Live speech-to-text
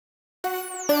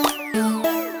It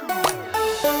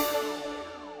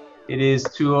is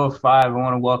 2:05. I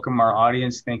want to welcome our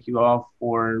audience. Thank you all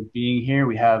for being here.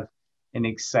 We have an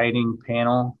exciting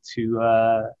panel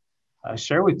to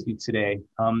share with you today.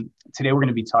 Today, we're going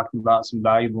to be talking about some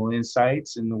valuable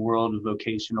insights in the world of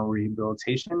vocational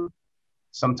rehabilitation,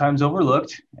 sometimes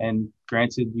overlooked. And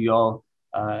granted, we all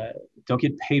don't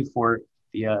get paid for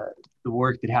the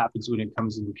work that happens when it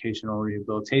comes to vocational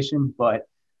rehabilitation, but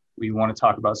we want to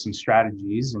talk about some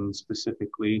strategies and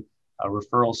specifically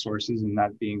referral sources, and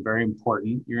that being very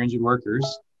important. Your injured workers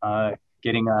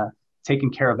getting taken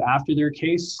care of after their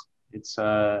case,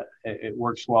 it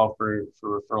works well for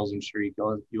referrals. I'm sure you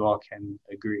all can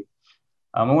agree.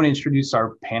 I want to introduce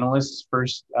our panelists.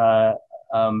 First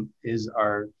is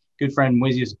our good friend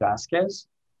Moises Vasquez.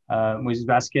 Moises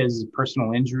Vasquez is a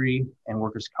personal injury and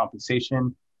workers'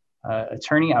 compensation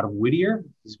attorney out of Whittier.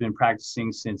 He's been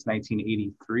practicing since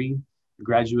 1983. A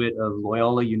graduate of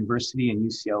Loyola University and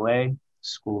UCLA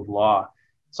School of Law.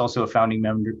 He's also a founding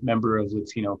member of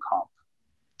Latino Comp.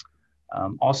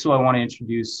 Also, I want to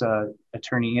introduce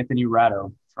attorney Anthony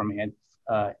Ratto.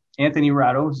 Anthony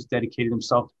Ratto has dedicated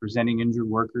himself to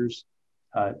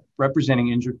representing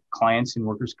injured clients in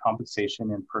workers'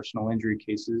 compensation and personal injury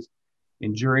cases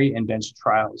in jury and bench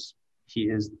trials. He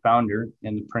is the founder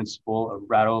and the principal of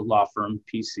Ratto Law Firm,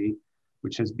 PC,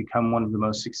 which has become one of the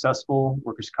most successful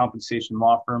workers' compensation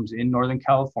law firms in Northern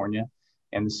California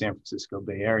and the San Francisco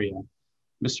Bay Area.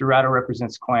 Mr. Ratto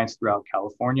represents clients throughout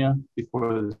California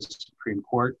before the Supreme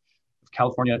Court of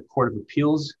California Court of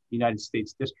Appeals, United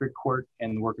States District Court,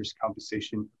 and the Workers'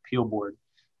 Compensation Appeal Board,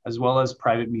 as well as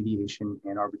private mediation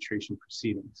and arbitration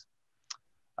proceedings.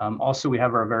 Also, we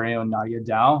have our very own Nadja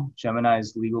Dow,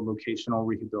 Gemini's legal vocational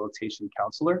rehabilitation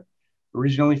counselor.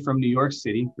 Originally from New York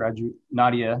City,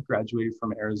 Nadja graduated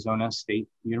from Arizona State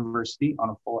University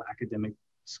on a full academic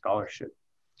scholarship.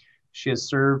 She has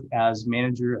served as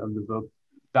manager of the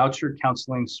Voucher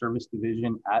Counseling Service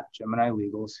Division at Gemini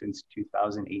Legal since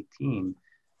 2018.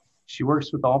 She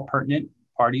works with all pertinent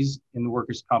parties in the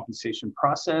workers' compensation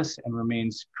process and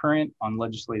remains current on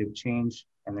legislative change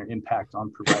and their impact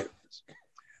on providers.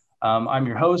 I'm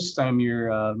your host. I'm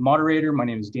your moderator. My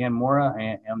name is Dan Mora.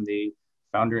 I am the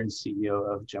founder and CEO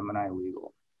of Gemini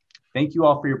Legal. Thank you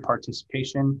all for your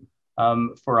participation.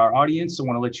 For our audience, I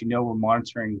want to let you know we're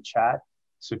monitoring the chat.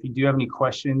 So if you do have any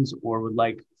questions or would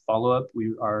like follow-up,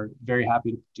 we are very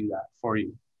happy to do that for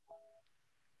you.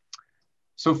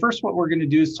 So first, what we're going to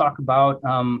do is talk about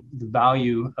the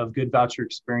value of good voucher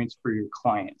experience for your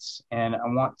clients. And I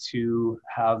want to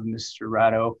have Mr.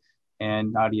 Ratto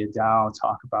and Nadja Dow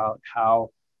talk about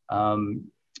how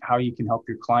you can help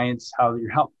your clients, how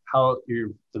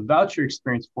the voucher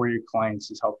experience for your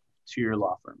clients is helpful to your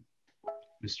law firm.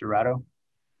 Mr. Ratto.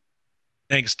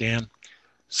 Thanks, Dan.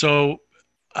 So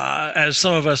as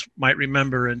some of us might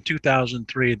remember, in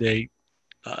 2003, they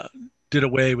did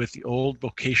away with the old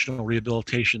vocational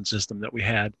rehabilitation system that we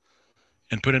had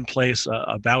and put in place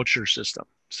a voucher system.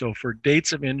 So for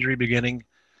dates of injury beginning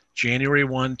January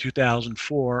 1,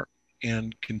 2004,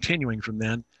 and continuing from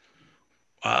then,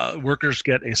 workers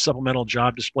get a supplemental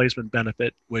job displacement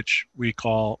benefit, which we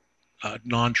call a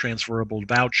non-transferable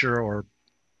voucher, or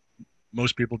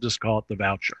most people just call it the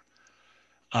voucher.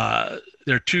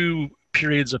 There are two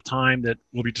periods of time that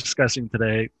we'll be discussing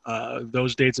today.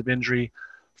 Those dates of injury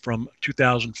from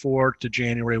 2004 to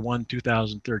January 1,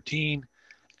 2013,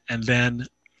 and then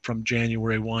from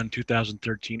January 1,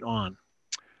 2013 on.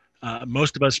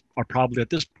 Most of us are probably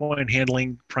at this point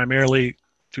handling primarily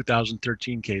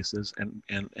 2013 cases and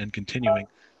continuing.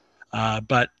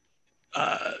 But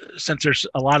since there's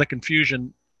a lot of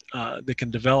confusion that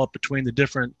can develop between the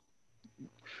different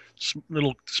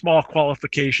little small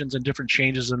qualifications and different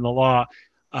changes in the law,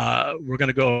 we're going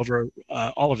to go over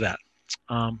all of that.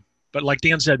 But like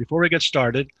Dan said, before we get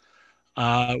started,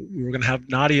 we're going to have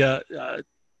Nadja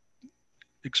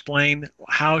explain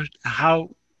how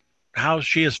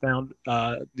she has found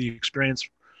the experience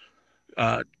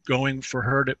going for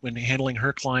her when handling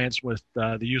her clients with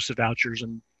the use of vouchers,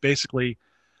 and basically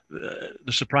the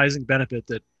surprising benefit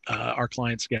that our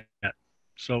clients get.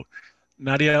 So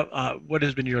Nadja, what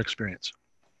has been your experience?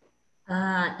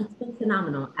 It's been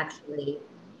phenomenal, actually.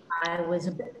 I was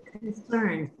a bit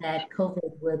concerned that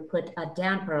COVID would put a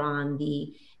damper on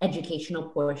the educational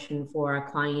portion for our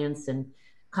clients, and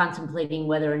contemplating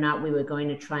whether or not we were going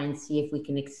to try and see if we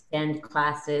can extend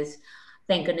classes.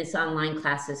 Thank goodness online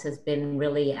classes has been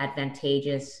really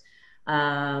advantageous.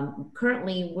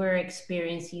 Currently, we're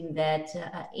experiencing that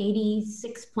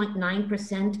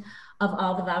 86.9% of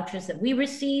all the vouchers that we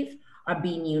receive are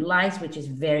being utilized, which is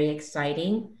very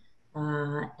exciting.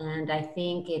 And I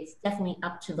think it's definitely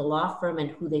up to the law firm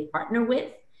and who they partner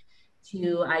with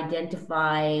to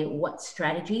identify what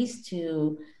strategies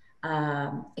to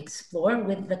explore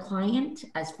with the client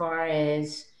as far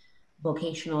as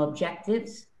vocational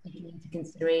objectives, taking into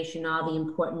consideration all the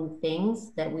important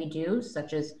things that we do,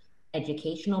 such as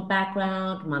educational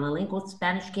background, monolingual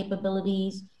Spanish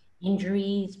capabilities,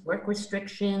 injuries, work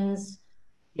restrictions,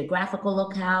 geographical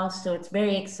locale. So it's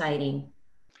very exciting.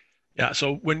 Yeah.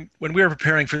 So when we were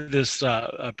preparing for this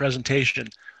presentation,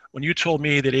 when you told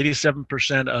me that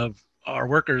 87% of our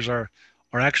workers are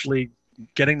actually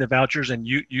getting the vouchers and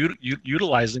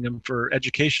utilizing them for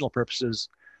educational purposes,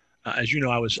 as you know,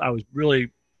 I was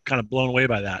really kind of blown away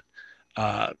by that.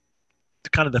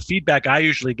 Kind of the feedback I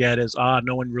usually get is,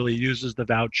 no one really uses the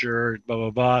voucher, blah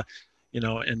blah blah,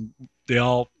 and they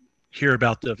all hear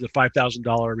about the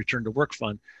 $5,000 return to work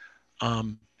fund.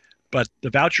 But the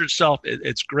voucher itself,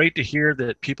 it's great to hear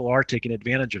that people are taking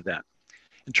advantage of that.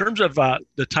 In terms of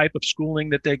the type of schooling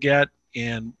that they get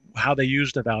and how they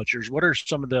use the vouchers, what are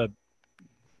some of the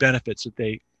benefits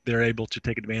that they're able to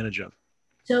take advantage of?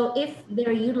 So if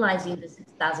they're utilizing the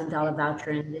 $6,000 voucher,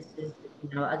 and this is,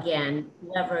 again,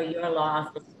 whoever your law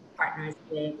office partners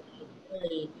with, it's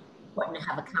really important to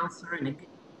have a counselor and a good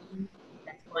team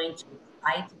that's going to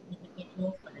guide the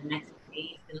individual for the next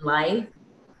phase in life.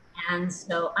 And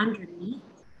so underneath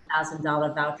the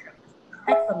 $1,000 voucher,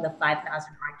 aside from the $5,000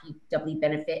 RTW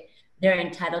benefit, they're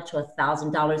entitled to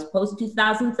 $1,000 post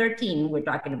 2013. We're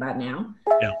talking about now.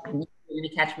 Yeah. You're going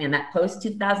to catch me on that. Post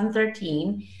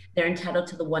 2013, they're entitled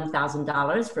to the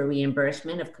 $1,000 for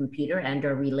reimbursement of computer and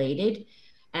or related,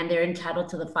 and they're entitled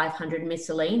to the $500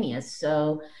 miscellaneous.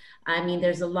 So, I mean,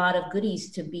 there's a lot of goodies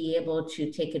to be able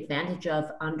to take advantage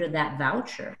of under that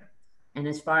voucher. And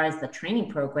as far as the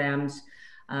training programs,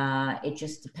 it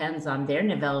just depends on their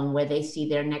level and where they see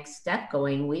their next step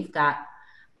going. We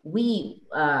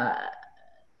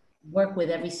work with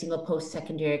every single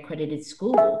post-secondary accredited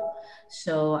school.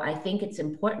 So I think it's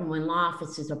important when law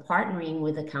offices are partnering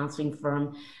with a counseling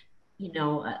firm,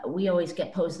 we always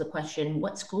get posed the question,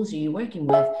 what schools are you working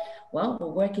with? Well, we're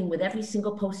working with every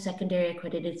single post-secondary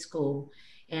accredited school.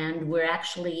 And we're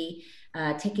actually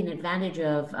taking advantage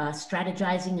of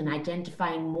strategizing and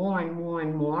identifying more and more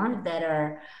and more that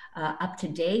are up to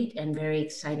date and very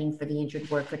exciting for the injured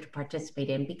worker to participate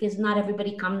in, because not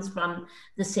everybody comes from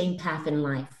the same path in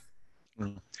life.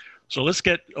 So let's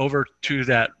get over to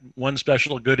that one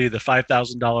special goodie, the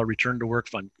 $5,000 return to work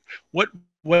fund. What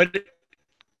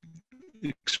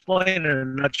explain in a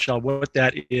nutshell what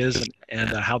that is and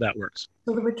how that works.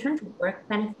 So the return to work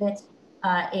benefit,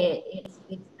 it's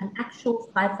an actual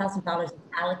 $5,000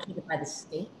 allocated by the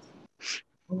state,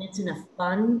 and it's in a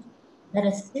fund that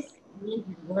assists the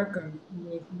injured worker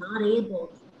who is not able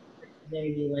to work their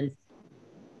UNC.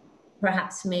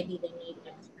 Perhaps maybe they need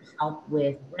extra help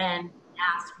with rent,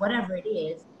 gas, whatever it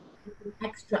is. It's an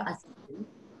extra assistance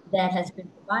that has been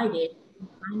provided to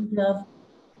kind of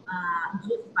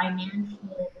give financial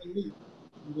relief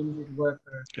to the injured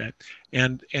worker. Okay,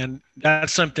 and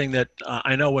that's something that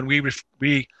I know when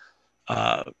we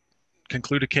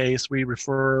conclude a case, we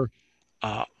refer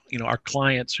our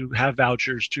clients who have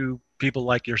vouchers to people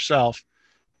like yourself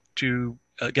to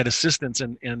get assistance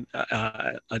in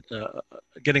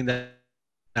getting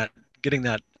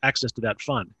that access to that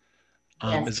fund.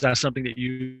 Yes. Is that something that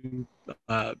you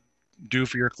do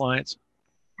for your clients?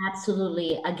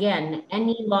 Absolutely. Again,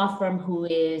 any law firm who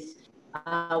is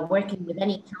working with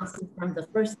any counseling firm, the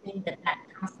first thing that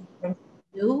counseling firm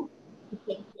can do to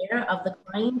take care of the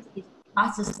client is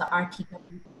process the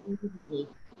RTW immediately.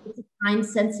 It's a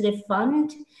time-sensitive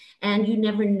fund, and you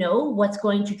never know what's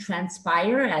going to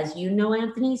transpire, as you know,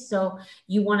 Anthony. So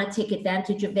you want to take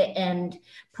advantage of it and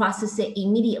process it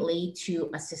immediately to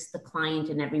assist the client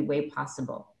in every way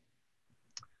possible.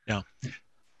 Yeah.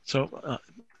 So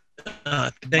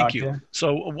thank you.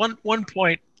 So one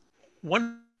point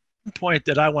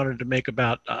that I wanted to make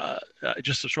about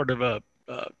just a sort of a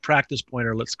practice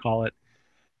pointer, let's call it,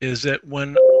 is that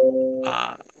when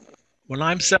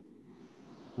I'm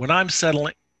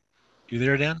settling, you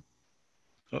there, Dan?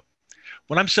 Oh.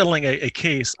 When I'm settling a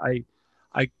case, I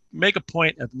make a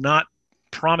point of not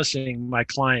promising my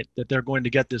client that they're going to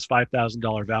get this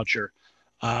 $5,000 voucher.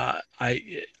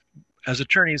 As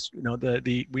attorneys, we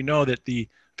know that the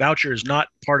voucher is not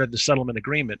part of the settlement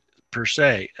agreement per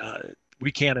se.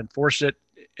 We can't enforce it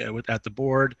at the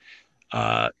board,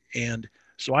 and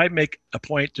so I make a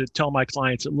point to tell my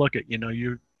clients that, look,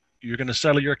 you're going to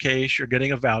settle your case. You're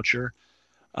getting a voucher.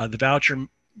 The voucher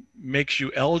makes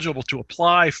you eligible to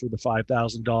apply for the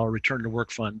 $5,000 return to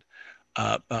work fund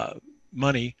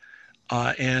money.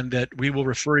 and that we will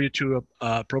refer you to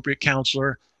a appropriate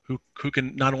counselor who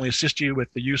can not only assist you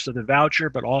with the use of the voucher,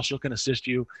 but also can assist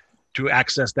you to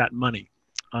access that money.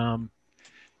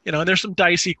 You know, there's some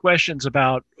dicey questions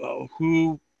about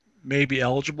who may be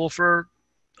eligible for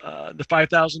the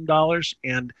 $5,000,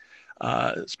 and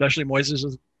especially Moises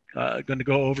is going to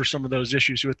go over some of those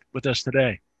issues with us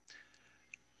today.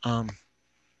 Am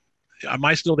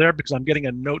I still there? Because I'm getting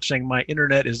a note saying my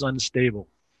internet is unstable.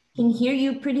 Can hear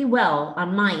you pretty well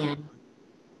on my end.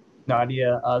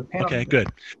 Nadja, the panel, okay, good.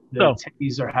 The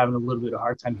attendees are having a little bit of a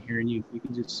hard time hearing you. If you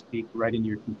can just speak right into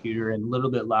your computer and a little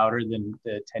bit louder, then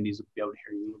the attendees will be able to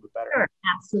hear you a little bit better. Sure,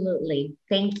 absolutely.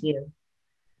 Thank you.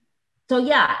 So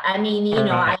yeah, I mean, you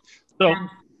know, I from an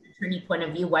attorney point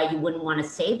of view why you wouldn't want to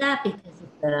say that, because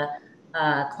if the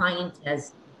client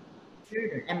has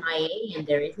MIA and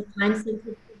there is a time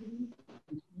sensitivity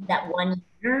that 1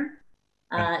 year,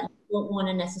 you don't want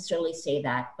to necessarily say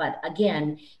that. But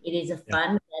again, it is a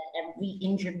fund that every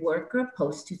injured worker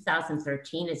post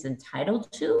 2013 is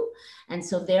entitled to. And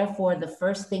so therefore, the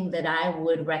first thing that I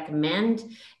would recommend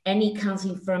any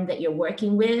counseling firm that you're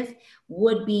working with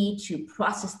would be to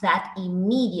process that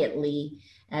immediately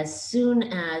as soon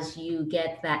as you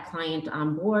get that client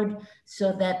on board,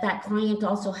 so that that client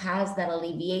also has that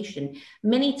alleviation.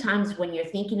 Many times when you're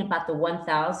thinking about the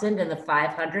 1,000 and the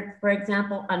 500, for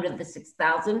example, under the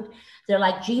 6,000, they're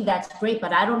like, gee, that's great,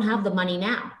 but I don't have the money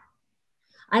now.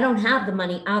 I don't have the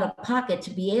money out of pocket to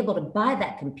be able to buy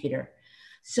that computer.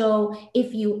 So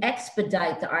if you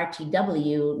expedite the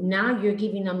RTW, now you're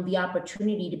giving them the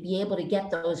opportunity to be able to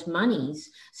get those monies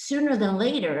sooner than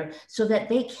later, so that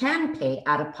they can pay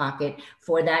out of pocket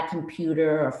for that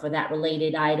computer or for that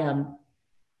related item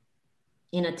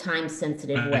in a time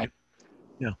sensitive way.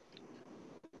 Yeah.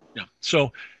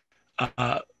 So,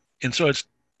 and so it's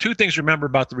two things to remember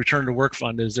about the Return to Work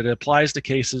Fund is that it applies to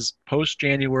cases post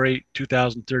January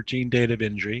 2013 date of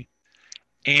injury,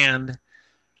 and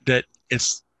that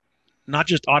it's not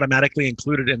just automatically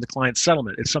included in the client's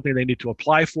settlement. It's something they need to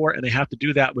apply for, and they have to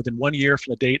do that within 1 year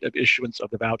from the date of issuance of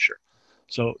the voucher.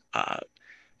 So,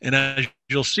 and as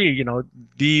you'll see, you know,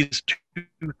 these two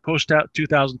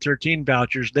post-2013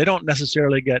 vouchers, they don't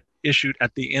necessarily get issued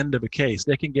at the end of a case.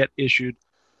 They can get issued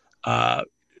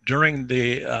during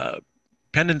the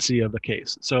pendency of the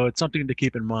case. So it's something to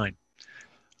keep in mind.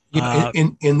 You know,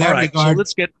 in that regard, so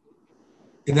let's get.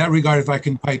 In that regard, if I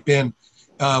can pipe in,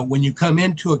 when you come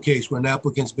into a case where an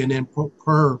applicant's been in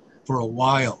per for a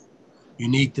while, you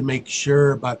need to make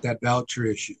sure about that voucher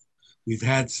issue. We've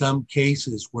had some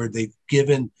cases where they've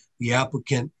given the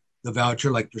applicant the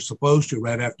voucher like they're supposed to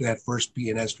right after that first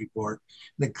P&S report.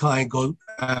 And the client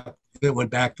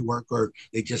went back to work, or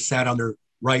they just sat on their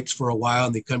rights for a while,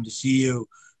 and they come to see you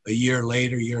a year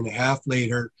later, year and a half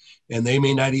later, and they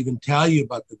may not even tell you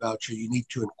about the voucher. You need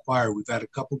to inquire. We've had a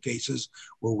couple cases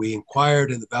where we inquired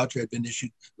and the voucher had been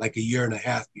issued like a year and a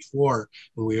half before,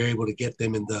 and we were able to get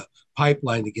them in the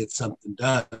pipeline to get something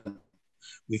done.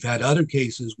 We've had other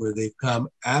cases where they've come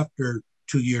after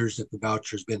 2 years that the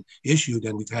voucher has been issued,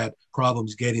 and we've had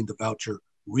problems getting the voucher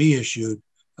reissued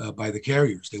by the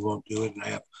carriers. They won't do it, and I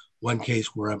have one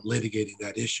case where I'm litigating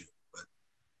that issue. But.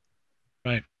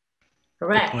 Right.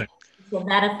 Correct. So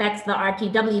that affects the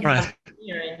RTW right.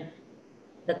 Here, and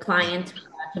the client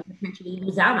can potentially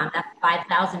lose out on that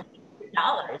 $5,000.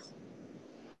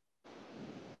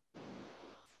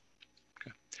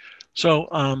 Okay. So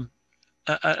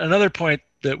another point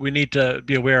that we need to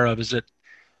be aware of is that,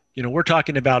 you know, we're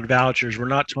talking about vouchers. We're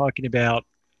not talking about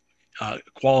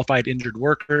qualified injured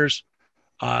workers.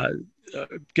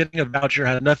 Getting a voucher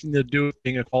has nothing to do with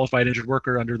being a qualified injured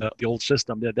worker under the old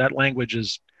system. That language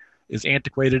is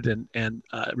antiquated and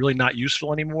really not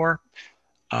useful anymore.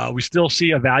 We still see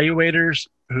evaluators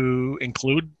who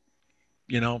include,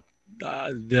 you know,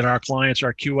 that our clients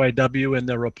are QIW in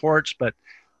their reports, but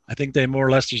I think they more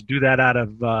or less just do that out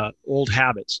of old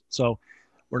habits. So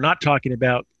we're not talking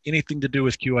about anything to do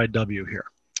with QIW here.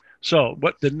 So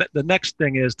what the next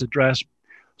thing is to address,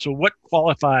 so what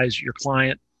qualifies your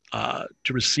client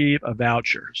to receive a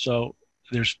voucher? So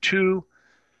there's two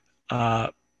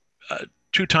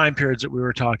time periods that we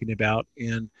were talking about.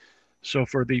 And so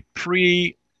for the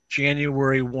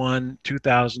pre-January 1,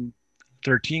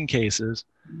 2013 cases,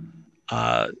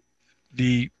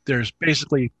 there's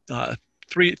basically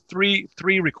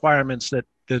three requirements that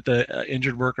the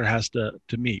injured worker has to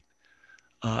meet.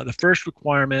 The first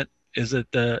requirement is that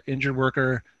the injured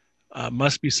worker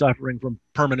must be suffering from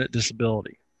permanent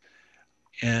disability.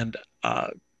 And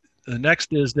the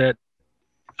next is that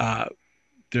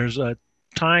there's a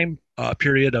time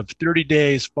period of 30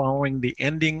 days following the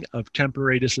ending of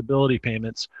temporary disability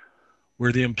payments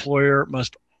where the employer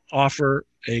must offer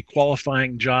a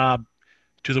qualifying job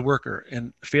to the worker,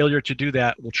 and failure to do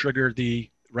that will trigger the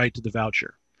right to the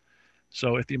voucher.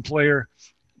 So if the employer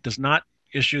does not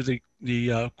issue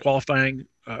the qualifying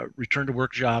return to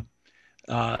work job,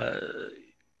 that's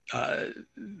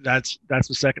the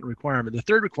second requirement. The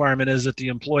third requirement is that the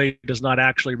employee does not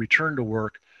actually return to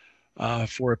work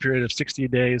for a period of 60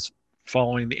 days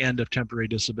following the end of temporary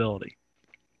disability.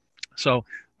 So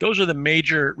those are the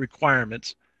major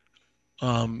requirements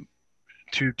to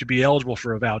be eligible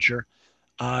for a voucher.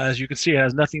 As you can see, it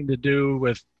has nothing to do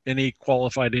with any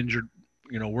qualified injured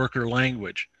worker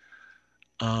language.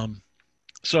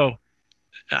 So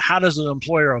how does an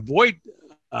employer avoid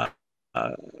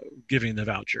giving the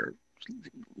voucher?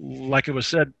 Like it was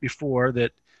said before,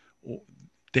 that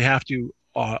they have to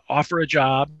offer a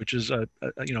job, which is a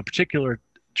particular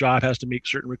job has to meet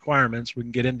certain requirements. We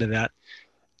can get into that.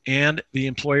 And the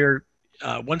employer,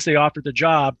 once they offer the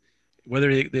job, whether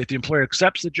if the employer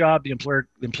accepts the job, the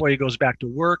employee goes back to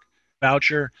work,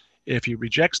 voucher. If he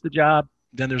rejects the job,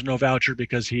 then there's no voucher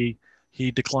because he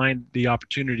declined the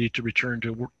opportunity to return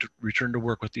to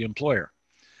work with the employer.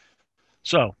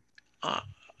 So,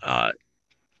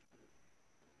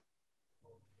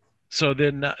 so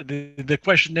then the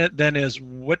question then is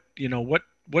what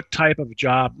type of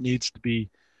job needs to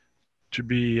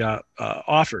be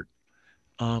offered.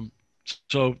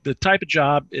 So the type of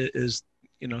job is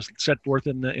set forth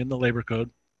in the labor code,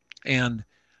 and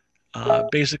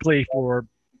basically for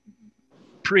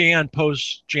pre and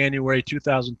post January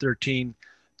 2013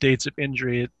 dates of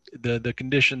injury, the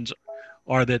conditions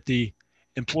are that the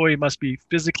employee must be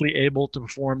physically able to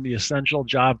perform the essential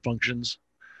job functions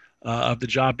of the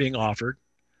job being offered.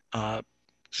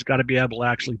 He's got to be able to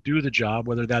actually do the job,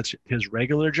 whether that's his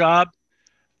regular job,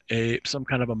 some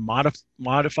kind of a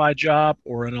modified job,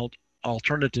 or an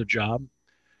alternative job.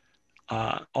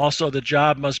 Also, the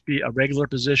job must be a regular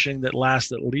position that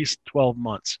lasts at least 12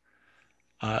 months.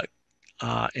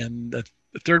 And the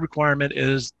third requirement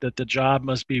is that the job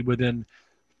must be within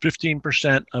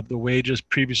 15% of the wages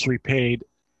previously paid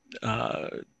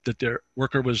that their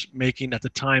worker was making at the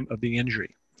time of the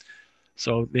injury.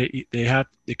 So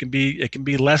it can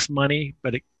be less money,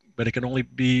 but it can only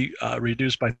be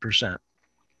reduced by %.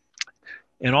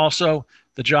 And also,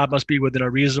 the job must be within a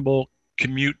reasonable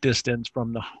commute distance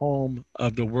from the home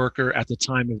of the worker at the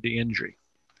time of the injury.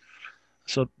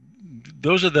 So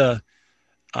those are the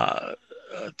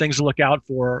things to look out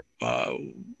for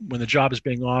when the job is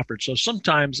being offered. So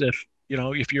sometimes if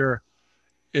your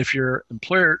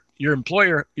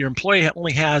employee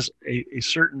only has a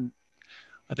certain,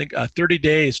 I think 30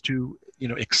 days to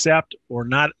accept or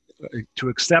not to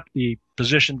accept the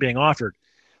position being offered.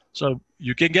 So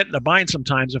you can get in a bind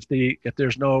sometimes if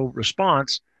there's no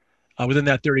response within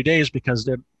that 30 days, because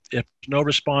if no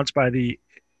response by the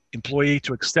employee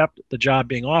to accept the job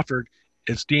being offered,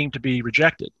 it's deemed to be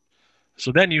rejected.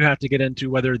 So then you have to get into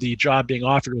whether the job being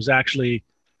offered was actually,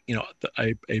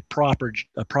 a proper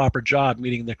job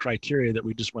meeting the criteria that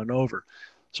we just went over.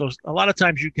 So a lot of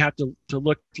times you have to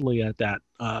look at that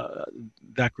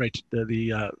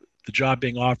the job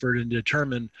being offered and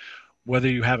determine whether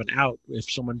you have an out if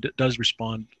someone does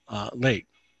respond late.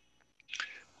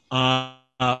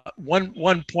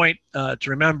 One point to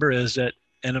remember is that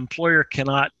an employer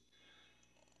cannot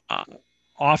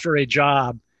offer a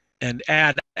job and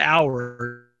add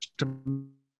hours to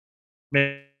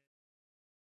make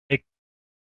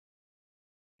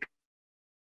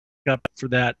up for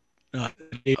that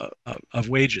of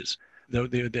wages.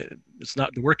 It's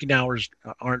not, the working hours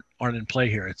aren't in play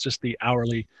here. It's just the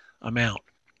hourly amount.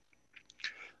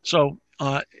 So,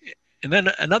 and then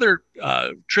another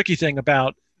tricky thing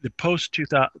about the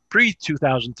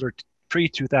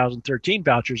pre-2013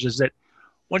 vouchers is that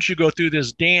once you go through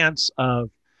this dance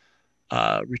of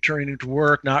returning to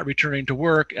work, not returning to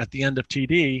work at the end of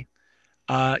TD,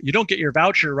 you don't get your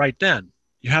voucher right then.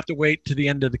 You have to wait to the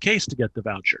end of the case to get the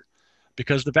voucher,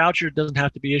 because the voucher doesn't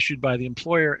have to be issued by the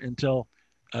employer until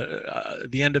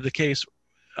the end of the case.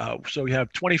 So you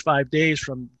have 25 days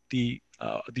from the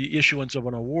issuance of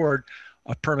an award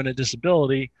of permanent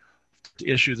disability to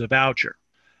issue the voucher.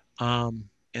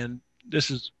 And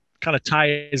this is kind of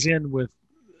ties in with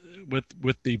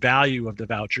the value of the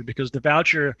voucher, because the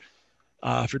voucher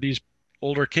for these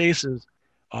older cases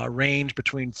range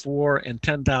between $4,000 and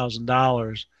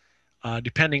 $10,000,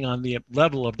 depending on the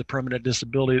level of the permanent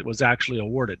disability that was actually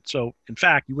awarded. So in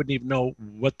fact, you wouldn't even know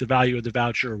what the value of the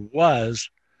voucher was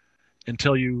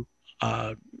until you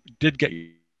did get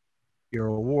your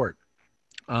award.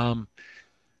 A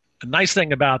nice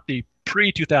thing about the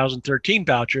pre-2013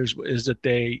 vouchers is that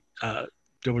they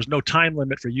there was no time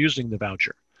limit for using the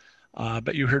voucher.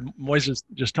 But you heard Moises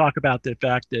just talk about the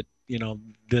fact that,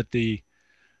 that the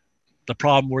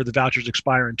problem where the vouchers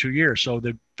expire in 2 years. So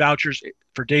the vouchers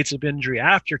for dates of injury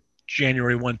after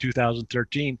January 1,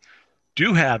 2013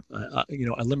 do have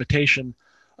a limitation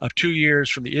of 2 years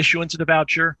from the issuance of the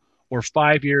voucher or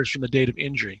 5 years from the date of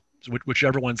injury,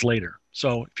 whichever one's later.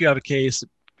 So if you have a case that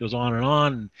goes on,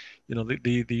 and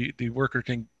the worker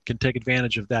can take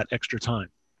advantage of that extra time.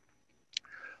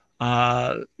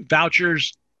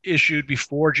 Vouchers issued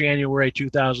before January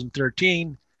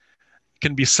 2013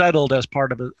 can be settled as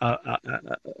part of the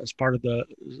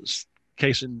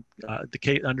case in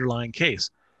the underlying case.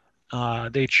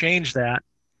 They changed that,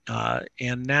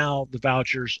 and now the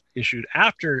vouchers issued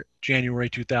after January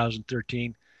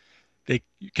 2013, they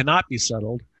cannot be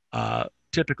settled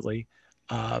typically,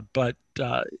 but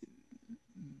the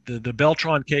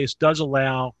Beltran case does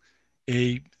allow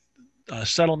a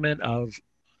settlement of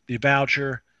the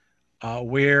voucher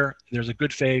where there's a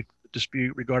good faith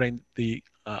dispute regarding the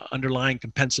underlying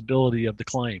compensability of the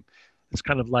claim. It's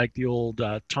kind of like the old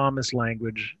Thomas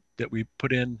language that we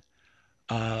put in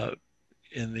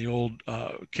the old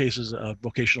cases of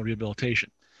vocational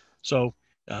rehabilitation. So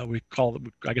we call it,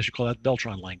 I guess you call that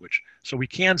Beltran language. So we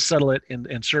can settle it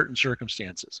in certain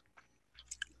circumstances.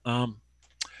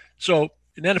 So,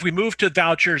 and then if we move to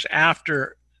vouchers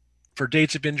for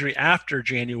dates of injury after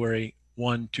January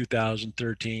 1,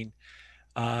 2013,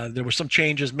 there were some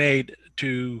changes made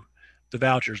to the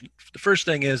vouchers. The first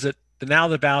thing is that now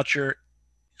the voucher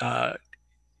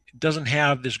doesn't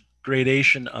have this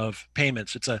gradation of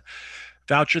payments. It's a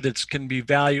voucher that can be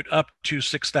valued up to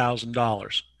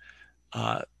 $6,000.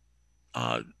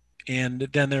 And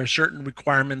then there are certain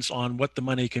requirements on what the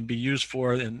money can be used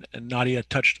for, and Nadja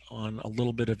touched on a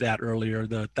little bit of that earlier,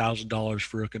 the $1,000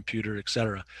 for a computer, et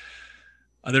cetera.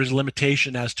 There's a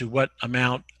limitation as to what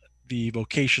amount the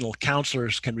vocational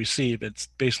counselors can receive. It's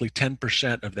basically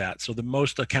 10% of that. So the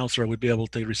most a counselor would be able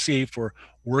to receive for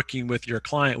working with your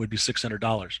client would be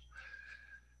 $600.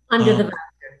 Under the voucher.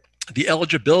 The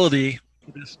eligibility,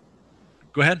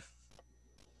 go ahead.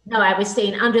 No, I was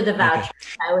saying under the voucher. Okay.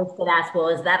 I always get asked, well,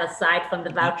 is that aside from the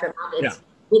voucher amount? It's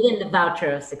within the voucher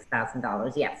of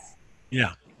 $6,000, yes.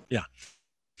 Yeah.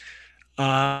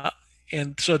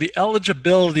 And so the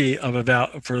eligibility of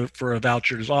for a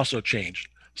voucher is also changed.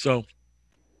 So,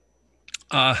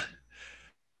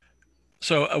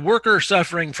 so a worker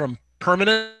suffering from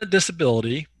permanent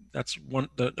disability, that's one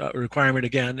the requirement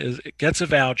again, is it gets a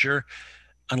voucher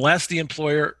unless the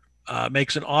employer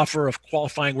makes an offer of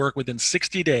qualifying work within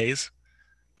 60 days.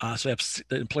 So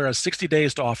the employer has 60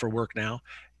 days to offer work now,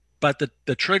 but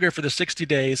the trigger for the 60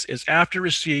 days is after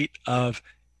receipt of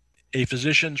a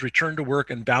physician's return to work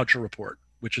and voucher report,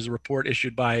 which is a report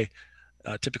issued by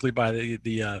typically by the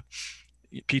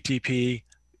PTP,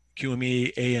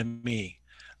 QME, AME.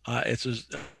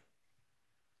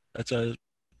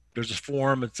 There's a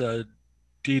form. It's a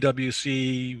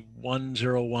DWC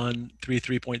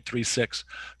 10133.36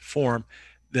 form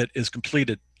that is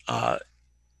completed.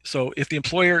 So if the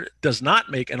employer does not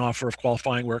make an offer of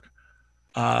qualifying work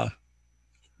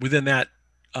within that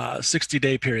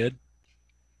 60-day period,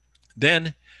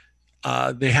 then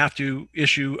they have to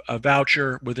issue a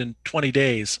voucher within 20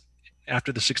 days.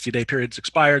 After the 60-day period's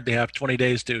expired, they have 20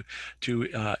 days to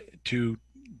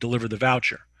deliver the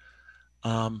voucher.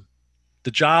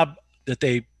 The job that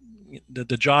they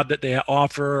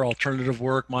offer, alternative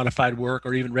work, modified work,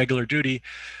 or even regular duty,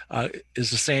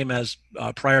 is the same as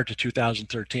prior to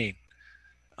 2013.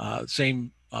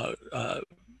 Same,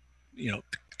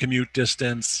 commute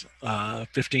distance,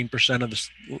 15% of the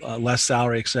less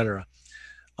salary, et cetera.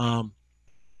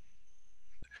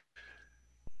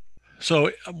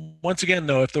 So once again,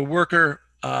 though, if the worker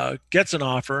gets an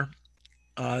offer,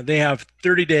 they have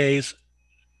 30 days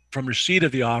from receipt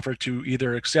of the offer to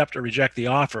either accept or reject the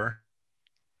offer.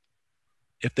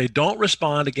 If they don't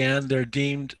respond, again, they're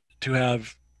deemed to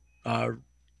have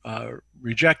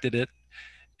rejected it,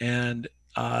 and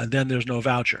then there's no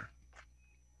voucher.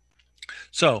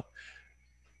 So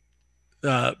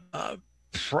prior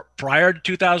to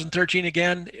 2013,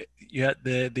 again, you had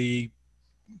the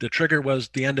trigger was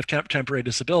the end of temporary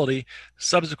disability.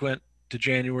 Subsequent to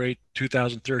January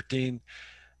 2013,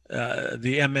 the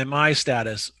MMI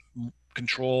status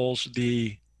controls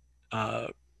the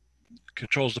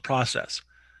process.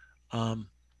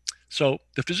 So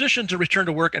the physician to return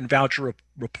to work and voucher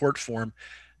report form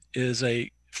is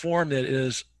a form that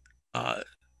is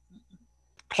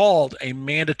called a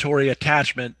mandatory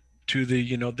attachment to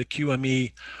the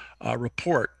QME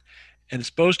report, and it's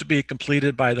supposed to be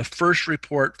completed by the first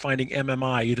report finding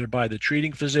MMI, either by the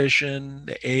treating physician,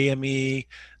 the AME,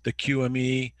 the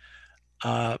QME,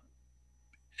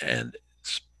 and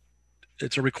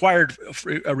it's a required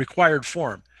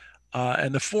form,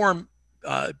 and the form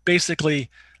basically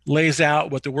lays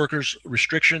out what the worker's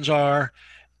restrictions are.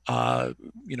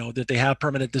 That they have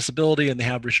permanent disability and they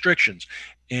have restrictions,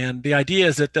 and the idea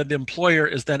is that then the employer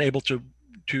is then able to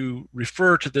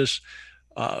refer to this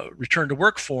return to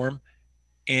work form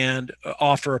and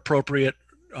offer appropriate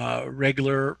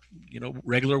regular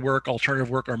work, alternative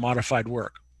work, or modified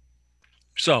work.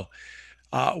 So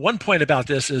one point about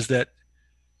this is that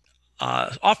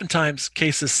oftentimes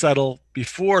cases settle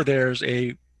before there's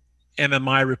a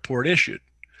MMI report issued.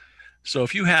 So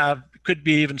if you have, could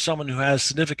be even someone who has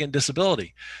significant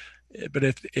disability, but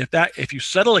if you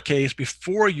settle a case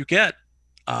before you get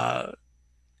a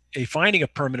finding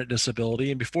of permanent disability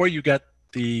and before you get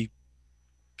the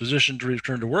physician to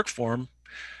return to work form,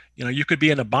 you could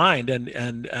be in a bind,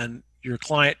 and your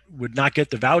client would not get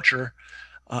the voucher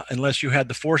unless you had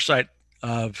the foresight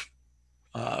of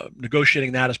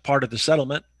negotiating that as part of the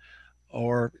settlement,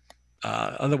 or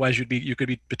otherwise you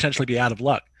could potentially be out of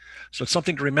luck. So it's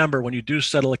something to remember when you do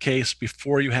settle a case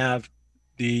before you have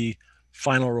the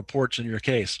final reports in your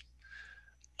case.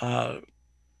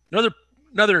 Another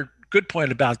good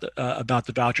point about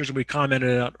the vouchers, and we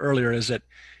commented on earlier, is that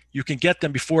you can get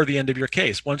them before the end of your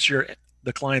case. Once you're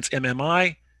the client's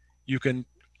MMI, you can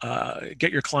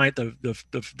get your client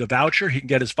the voucher. He can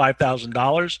get his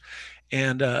 $5,000,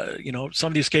 and some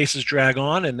of these cases drag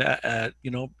on, and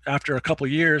after a couple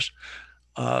of years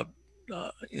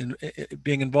in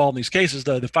being involved in these cases,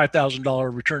 the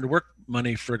 $5,000 return to work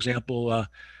money, for example,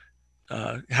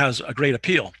 has a great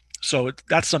appeal. So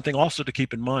that's something also to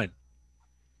keep in mind.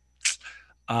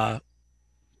 Another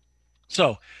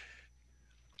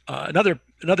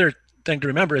thing to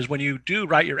remember is when you do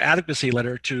write your adequacy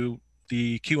letter to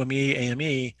the QME,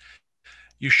 AME,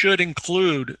 you should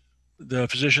include the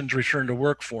physician's return to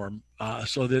work form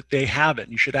so that they have it.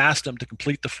 You should ask them to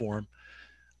complete the form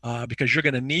because you're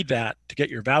going to need that to get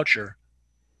your voucher.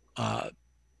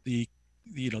 The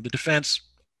defense,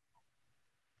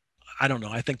 I don't know,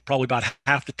 I think probably about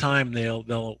half the time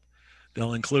they'll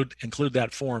include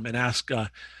that form and ask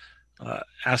that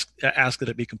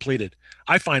it be completed.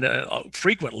 I find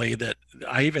frequently that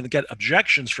I even get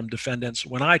objections from defendants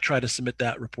when I try to submit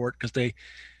that report because they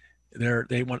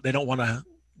don't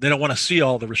want to see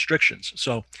all the restrictions.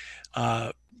 So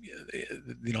they're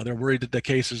worried that the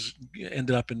cases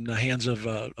ended up in the hands of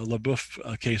a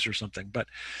LaBeouf case or something. But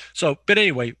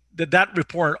anyway, that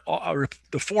report,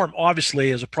 the form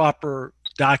obviously is a proper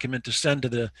document to send to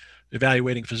the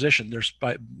evaluating physician.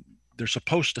 They're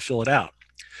supposed to fill it out.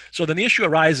 So then the issue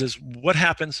arises: what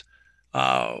happens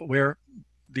where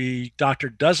the doctor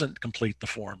doesn't complete the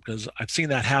form? Because I've seen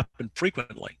that happen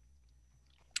frequently.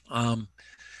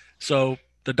 So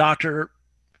the doctor,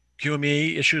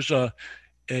 QME, issues a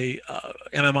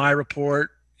MMI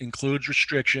report, includes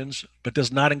restrictions, but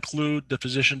does not include the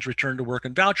physician's return to work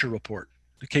and voucher report.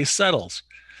 The case settles.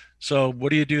 So what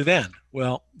do you do then?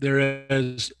 Well, there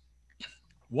is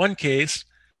one case.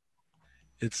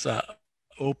 It's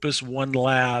Opus One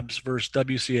Labs versus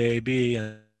WCAB,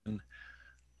 and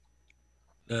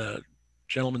the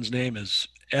gentleman's name is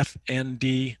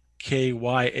FNDKYAN.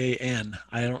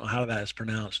 I don't know how that is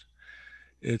pronounced.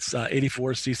 It's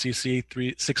 84 CCC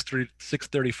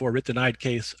 634 writ denied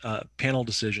case, panel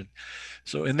decision.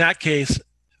 So in that case,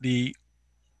 the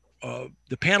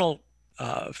panel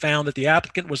found that the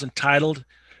applicant was entitled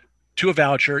to a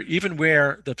voucher even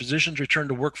where the physician's return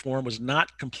to work form was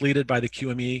not completed by the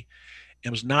QME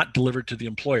and was not delivered to the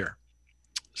employer.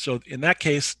 So in that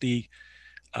case, the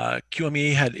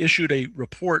QME had issued a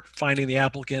report finding the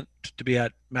applicant to be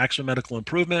at maximum medical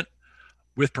improvement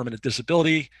with permanent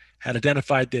disability, had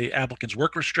identified the applicant's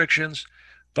work restrictions,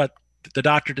 but the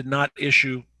doctor did not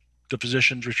issue the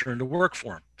physician's return to work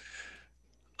form.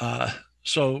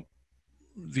 So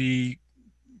the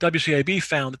WCAB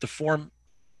found that the form,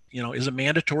 is a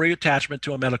mandatory attachment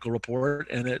to a medical report,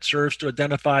 and it serves to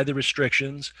identify the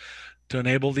restrictions to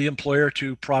enable the employer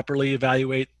to properly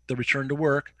evaluate the return to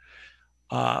work.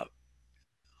 But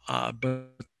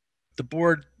the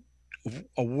board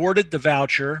awarded the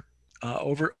voucher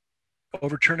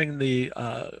overturning the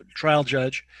trial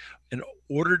judge, and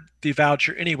ordered the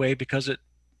voucher anyway because it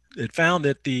found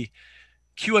that the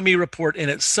QME report in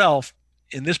itself,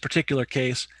 in this particular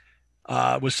case,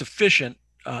 was sufficient.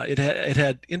 It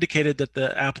had indicated that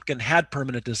the applicant had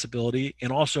permanent disability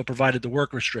and also provided the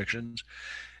work restrictions.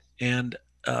 And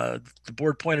the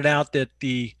board pointed out that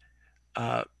the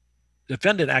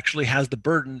defendant actually has the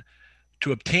burden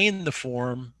to obtain the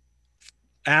form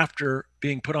after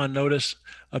being put on notice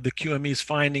of the QME's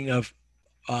finding of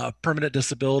permanent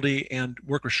disability and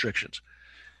work restrictions.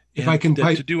 If And I can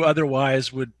to do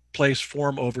otherwise would place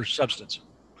form over substance.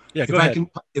 Yeah, go ahead.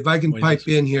 If I can Moises. pipe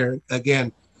in here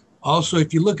again, also,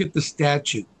 if you look at the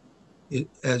statute,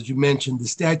 as you mentioned, the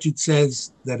statute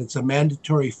says that it's a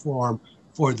mandatory form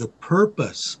for the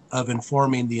purpose of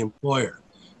informing the employer.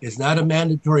 It's not a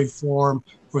mandatory form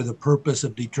for the purpose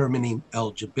of determining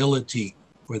eligibility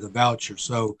for the voucher.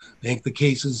 So I think the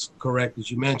case is correct,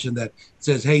 as you mentioned, that it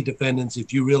says, hey, defendants,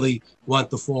 if you really want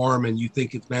the form and you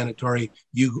think it's mandatory,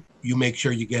 you make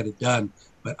sure you get it done.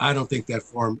 But I don't think that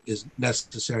form is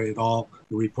necessary at all.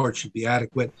 The report should be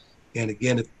adequate. And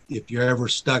again, if you're ever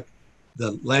stuck,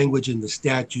 the language in the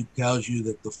statute tells you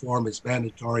that the form is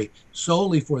mandatory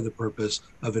solely for the purpose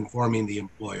of informing the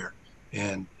employer.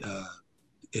 And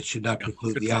it should not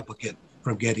preclude the applicant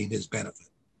from getting his benefit.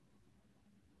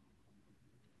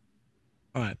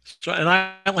 All right. So, and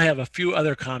I only have a few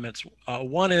other comments.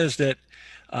 One is that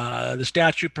the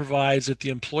statute provides that the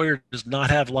employer does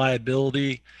not have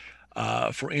liability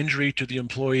for injury to the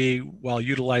employee while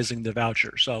utilizing the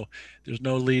voucher. So there's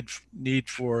no need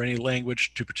for any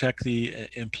language to protect the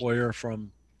employer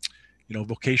from,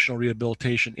 vocational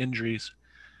rehabilitation injuries.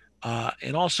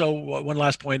 And also, one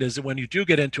last point is that when you do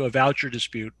get into a voucher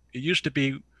dispute, it used to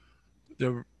be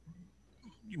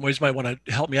Moises might want to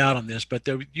help me out on this, but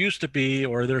there used to be,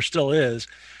 or there still is,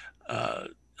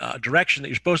 direction that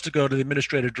you're supposed to go to the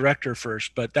administrative director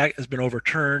first, but that has been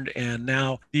overturned, and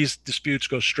now these disputes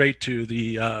go straight to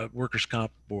the workers'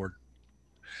 comp board.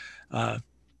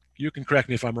 You can correct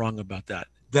me if I'm wrong about that.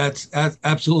 That's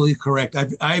absolutely correct.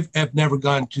 I've never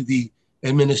gone to the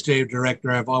administrative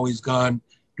director. I've always gone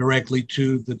directly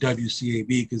to the WCAB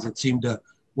because it seemed a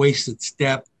wasted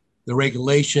step. The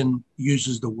regulation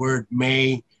uses the word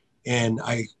may, and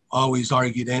I always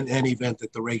argued in any event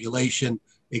that the regulation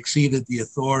exceeded the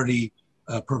authority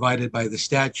provided by the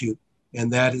statute.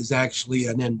 And that is actually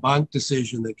an en banc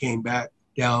decision that came back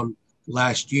down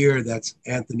last year. That's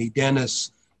Anthony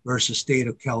Dennis versus State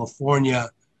of California,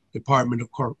 Department of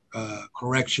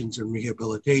Corrections and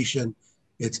Rehabilitation.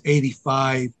 It's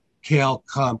 85 Cal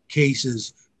Comp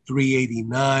cases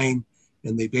 389.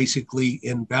 And they basically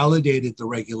invalidated the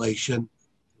regulation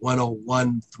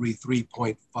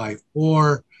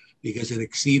 10133.54 because it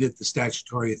exceeded the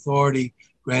statutory authority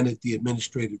granted the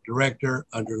administrative director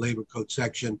under Labor Code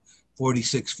Section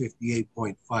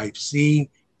 4658.5C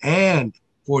and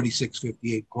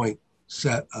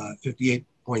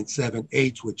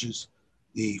 4658.7H, which is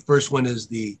the first one is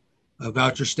the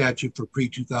voucher statute for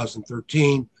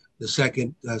pre-2013. The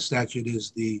second statute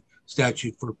is the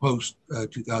statute for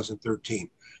post-2013.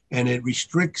 And it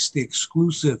restricts the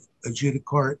exclusive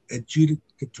adjudicatory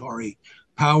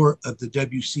power of the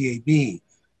WCAB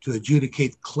to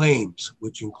adjudicate claims,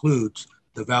 which includes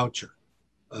the voucher.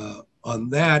 On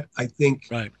that, I think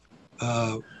right.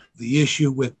 The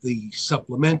issue with the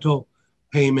supplemental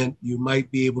payment, you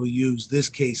might be able to use this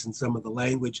case and some of the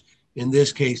language in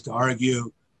this case to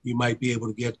argue you might be able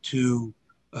to get two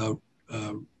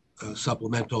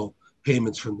supplemental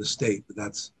payments from the state, but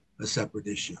that's a separate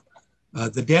issue.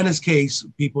 The Dennis case,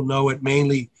 people know it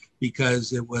mainly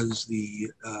because it was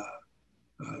the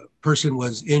person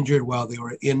was injured while they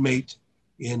were inmate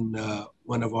in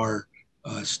one of our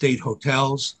state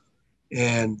hotels,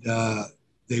 and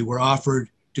they were offered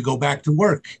to go back to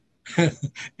work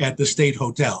at the state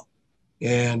hotel,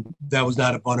 and that was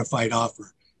not a bona fide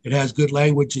offer. It has good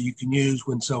language that you can use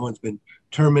when someone's been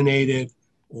terminated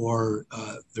or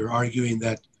they're arguing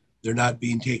that they're not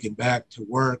being taken back to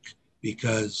work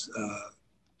because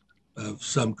of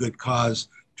some good cause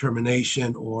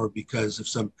termination or because of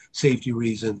some safety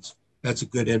reasons. That's a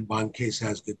good en banc case,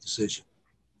 has good decision.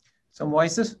 So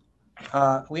Moises,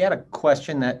 we had a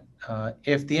question that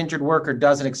if the injured worker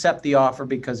doesn't accept the offer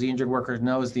because the injured worker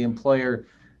knows the employer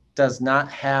does not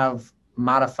have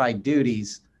modified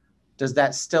duties, does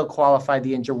that still qualify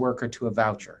the injured worker to a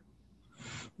voucher?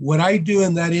 What I do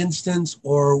in that instance,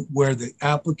 or where the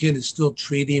applicant is still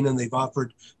treating and they've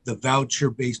offered the voucher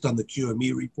based on the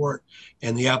QME report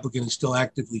and the applicant is still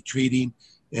actively treating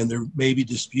and there may be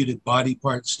disputed body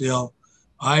parts still,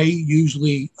 I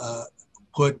usually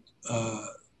put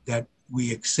that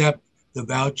we accept the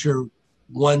voucher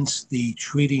once the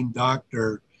treating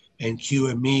doctor and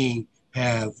QME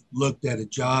have looked at a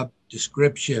job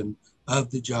description of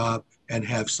the job and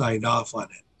have signed off on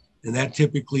it. And that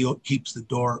typically keeps the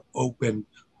door open.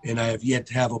 And I have yet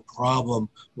to have a problem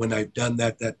when I've done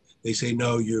that they say,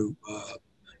 no,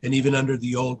 and even under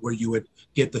the old where you would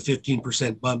get the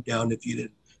 15% bump down if you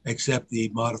didn't accept the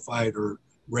modified or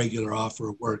regular offer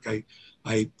of work.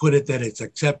 I put it that it's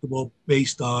acceptable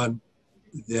based on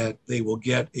that they will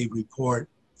get a report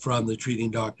from the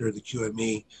treating doctor, the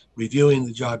QME, reviewing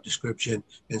the job description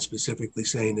and specifically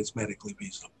saying it's medically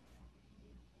reasonable.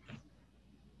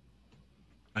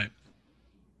 Right.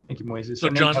 Thank you, Moises. So,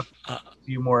 and then John, you have a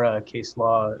few more case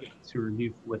law to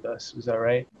review with us. Is that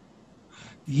right?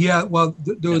 Yeah, well,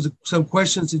 there was some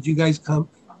questions that you guys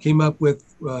came up with.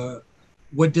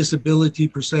 What disability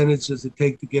percentage does it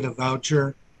take to get a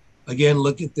voucher? Again,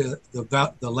 look at the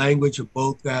language of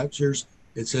both vouchers.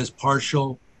 It says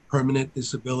partial permanent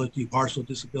disability, partial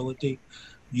disability.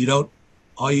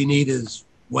 All you need is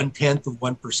 1/10 of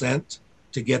 1%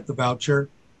 to get the voucher.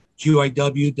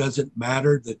 QIW doesn't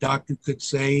matter. The doctor could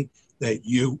say that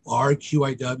you are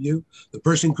QIW. The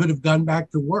person could have gone back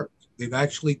to work. They've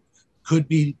actually could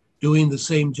be doing the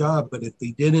same job, but if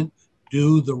they didn't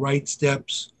do the right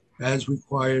steps as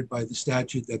required by the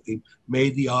statute that they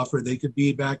made the offer, they could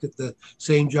be back at the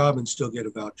same job and still get a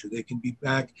voucher. They can be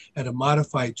back at a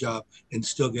modified job and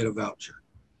still get a voucher.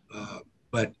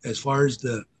 But as far as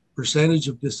the percentage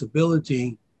of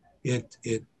disability,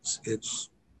 it's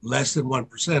less than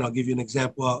 1%. I'll give you an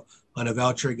example on a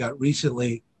voucher I got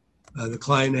recently. The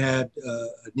client had a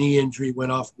knee injury,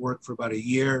 went off work for about a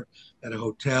year at a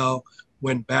hotel,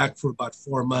 went back for about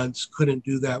 4 months, couldn't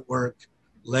do that work,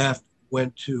 left,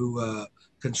 went to a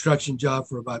construction job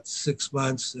for about 6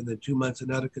 months, and then 2 months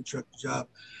another construction job.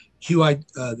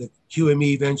 The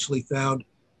QME eventually found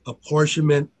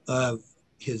apportionment of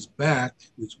his back,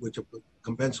 which a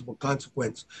compensable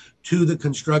consequence, to the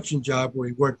construction job where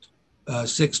he worked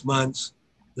 6 months.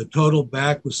 The total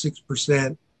back was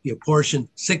 6%. He apportioned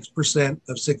 6%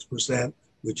 of 6%,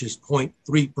 which is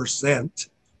 0.3%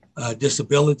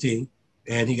 disability,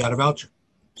 and he got a voucher.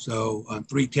 So on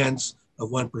 0.3 of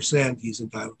 1%, he's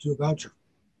entitled to a voucher.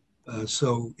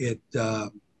 So it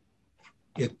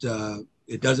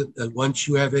doesn't, once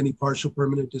you have any partial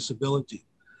permanent disability.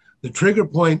 The trigger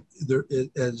point, there,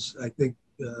 as I think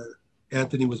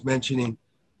Anthony was mentioning,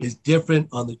 is different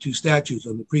on the two statutes.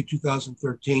 On the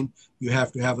pre-2013, you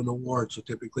have to have an award. So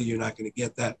typically you're not going to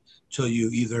get that till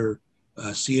you either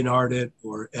CNR'd it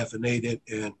or FNA'd it.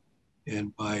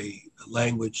 And by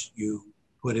language, you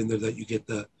put in there that you get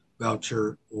the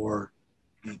voucher, or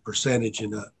the percentage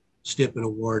in a stipend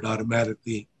award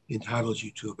automatically entitles you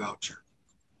to a voucher.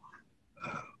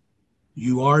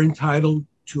 You are entitled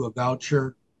to a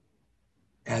voucher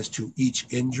as to each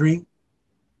injury.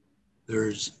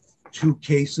 There's 2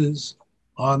 cases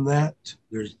on that.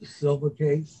 There's the Silva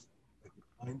case. I can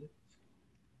find it.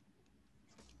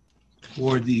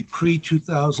 For the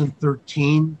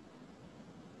pre-2013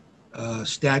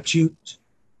 statute,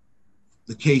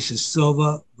 the case is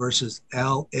Silva versus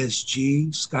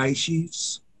LSG Sky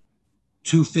Sheets,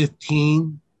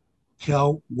 215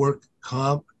 Cal Work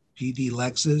Comp PD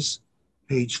Lexus,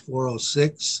 page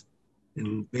 406.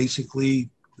 And basically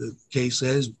the case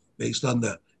says, based on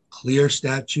the clear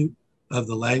statute of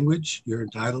the language, you're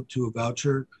entitled to a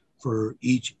voucher for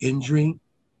each injury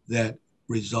that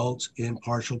results in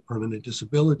partial permanent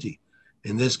disability.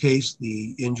 In this case,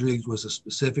 the injury was a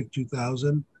specific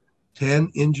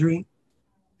 2010 injury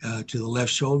to the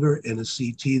left shoulder, and a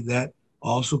CT that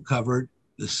also covered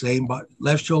the same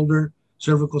left shoulder,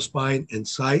 cervical spine, and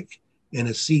psych, and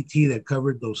a CT that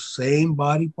covered those same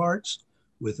body parts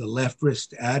with a left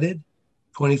wrist added.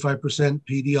 25%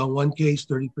 PD on one case,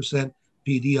 30%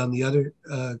 PD on the other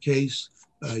case.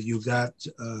 You got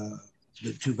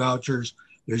the 2 vouchers.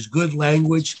 There's good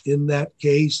language in that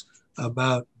case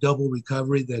about double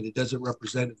recovery, that it doesn't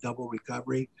represent a double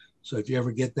recovery. So if you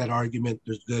ever get that argument,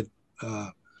 there's good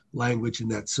language in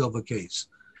that Silva case.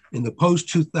 In the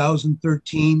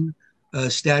post-2013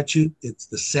 statute, it's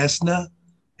the Cessna,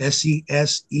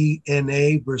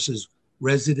 SESENA versus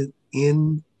Resident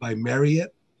Inn by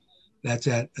Marriott. That's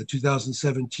at a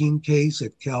 2017 case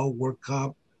at Cal Work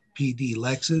Comp PD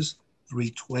Lexus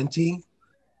 320.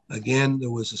 Again, there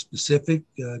was a specific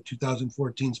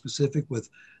 2014 specific with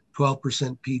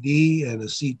 12% PD and a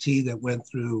CT that went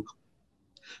through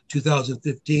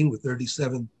 2015 with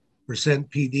 37%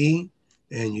 PD,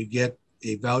 and you get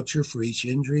a voucher for each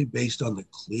injury based on the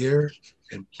clear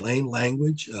and plain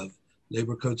language of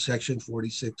Labor Code Section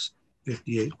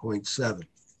 4658.7.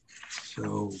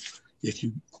 So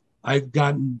I've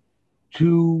gotten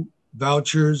 2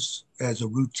 vouchers as a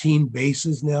routine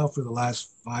basis now for the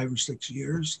last 5 or 6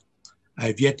 years.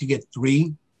 I've yet to get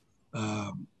 3.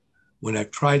 When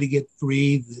I've tried to get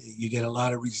 3, you get a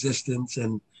lot of resistance,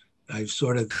 and I've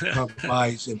sort of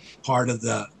compromised in part of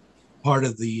the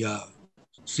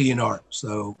CNR.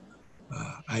 So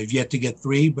I've yet to get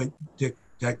 3, but to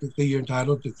technically you're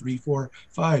entitled to 3, 4,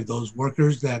 5. Those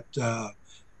workers that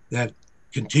that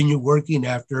continue working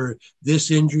after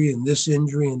this injury and this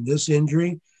injury and this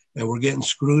injury, and we're getting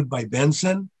screwed by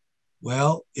Benson.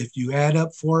 Well, if you add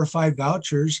up 4 or 5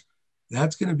 vouchers,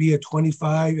 that's going to be a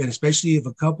 25, and especially if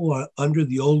a couple are under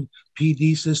the old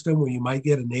PD system where you might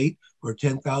get an $8,000 or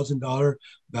 $10,000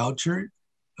 voucher,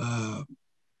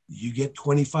 you get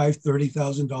 $25,000,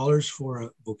 $30,000 for a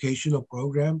vocational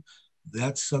program.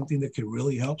 That's something that can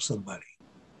really help somebody.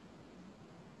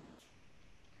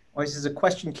 Moises, a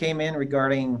question came in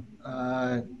regarding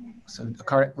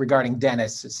regarding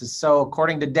Dennis. It says, so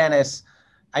according to Dennis,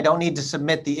 I don't need to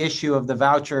submit the issue of the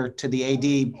voucher to the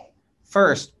AD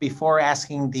first before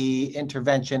asking the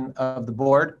intervention of the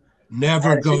board.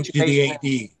 Never go to the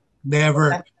AD.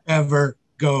 Never, ever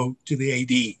go to the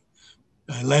AD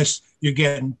unless you're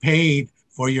getting paid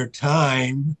for your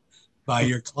time by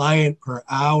your client per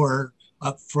hour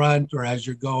up front or as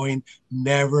you're going.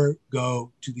 Never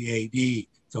go to the AD.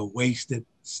 It's a wasted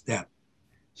step.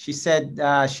 She said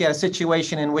she had a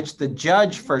situation in which the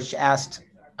judge first asked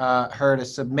her to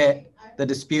submit the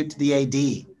dispute to the AD,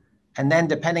 and then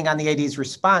depending on the AD's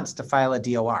response to file a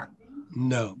DOR.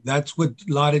 No, that's what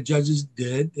a lot of judges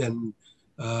did. And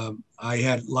I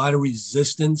had a lot of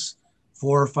resistance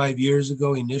 4 or 5 years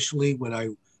ago initially when I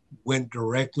went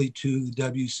directly to the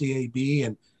WCAB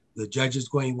and the judge is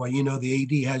going, well, you know, the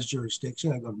AD has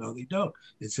jurisdiction. I go, no, they don't.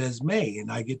 It says may, and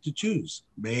I get to choose.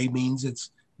 May means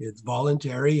it's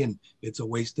voluntary and it's a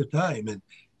waste of time. And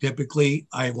typically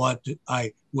I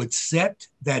would set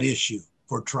that issue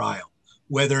for trial,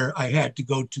 whether I had to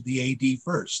go to the AD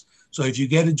first. So if you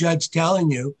get a judge telling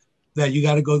you that you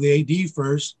got to go to the AD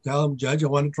first, tell him, Judge, I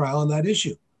want a trial on that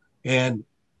issue. And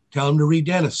tell him to read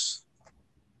Dennis.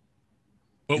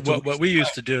 What we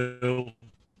used to do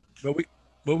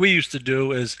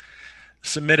is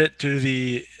submit it to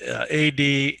the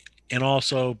AD and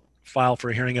also file for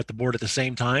a hearing at the board at the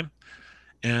same time.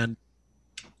 And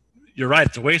you're right,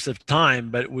 it's a waste of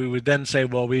time, but we would then say,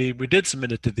 well, we did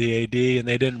submit it to the AD and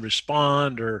they didn't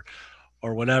respond or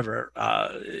whatever.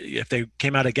 If they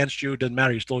came out against you, it doesn't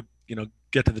matter. You still,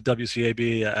 get to the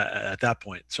WCAB at that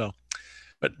point. So,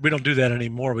 but we don't do that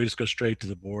anymore. We just go straight to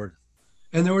the board.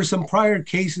 And there were some prior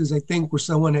cases, I think, where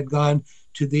someone had gone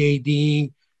to the AD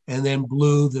and then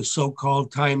blew the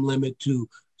so-called time limit to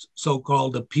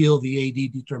so-called appeal the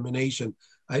AD determination.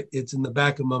 It's in the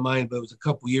back of my mind, but it was a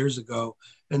couple years ago.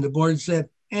 And the board said,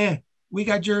 we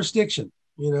got jurisdiction.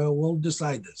 We'll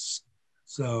decide this.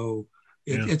 So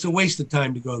it's a waste of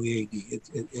time to go to the AD.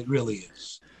 It really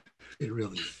is. It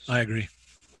really is. I agree.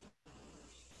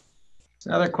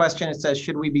 Another question, it says,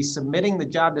 should we be submitting the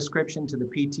job description to the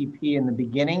PTP in the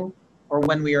beginning or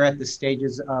when we are at the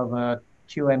stages of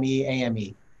QME,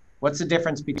 AME? What's the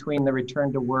difference between the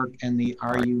return to work and the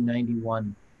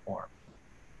RU91 form?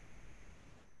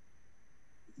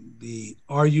 The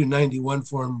RU91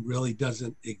 form really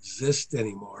doesn't exist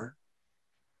anymore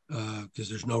because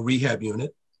there's no rehab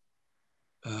unit.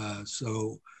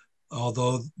 So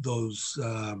although those,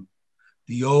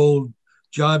 the old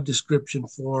job description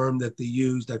form that they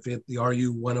used, I think the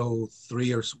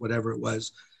RU103 or whatever it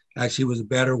was, actually was a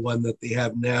better one that they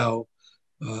have now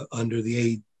under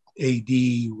the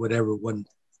AD, whatever,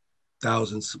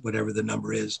 1000, whatever the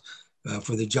number is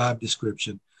for the job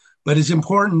description. But it's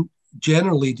important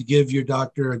generally to give your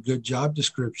doctor a good job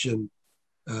description,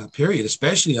 period,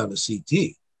 especially on a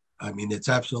CT. I mean, it's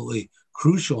absolutely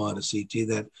crucial on a CT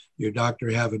that your doctor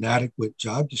have an adequate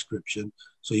job description.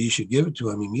 So you should give it to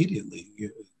him immediately.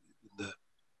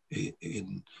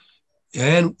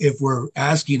 And if we're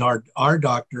asking our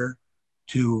doctor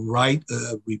to write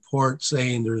a report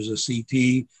saying there's a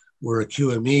CT where a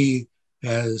QME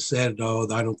has said, oh,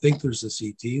 I don't think there's a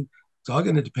CT, it's all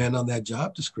going to depend on that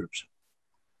job description.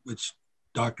 Which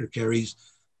doctor carries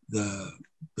the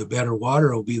better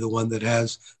water will be the one that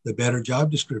has the better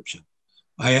job description.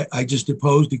 I just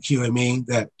deposed a QME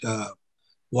that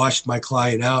washed my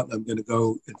client out. I'm going to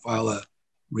go and file a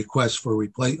request for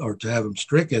replace or to have him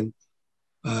stricken.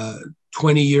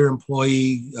 20-year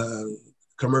employee,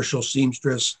 commercial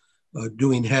seamstress,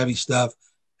 doing heavy stuff,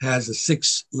 has a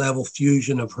 6-level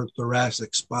fusion of her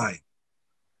thoracic spine.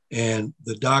 And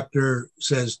the doctor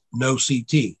says no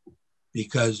CT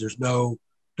because there's no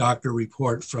doctor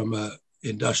report from an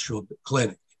industrial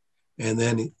clinic. And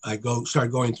then I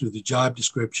start going through the job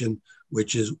description,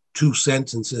 which is 2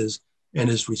 sentences. And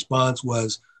his response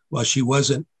was, well, she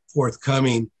wasn't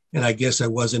forthcoming. And I guess I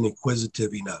wasn't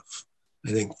inquisitive enough.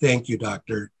 I think, thank you,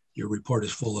 doctor. Your report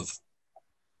is full of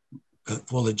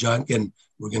junk and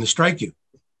we're going to strike you.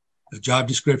 The job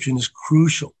description is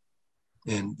crucial.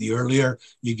 And the earlier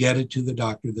you get it to the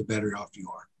doctor, the better off you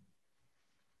are.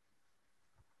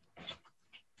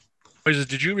 Moises,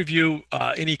 did you review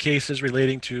any cases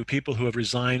relating to people who have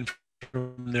resigned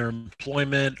from their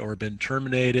employment or been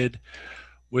terminated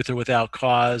with or without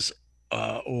cause,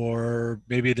 or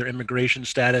maybe their immigration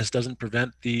status doesn't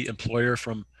prevent the employer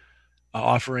from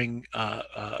offering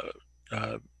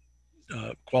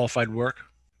qualified work?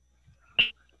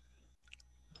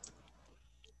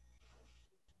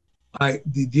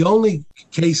 The only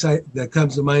case that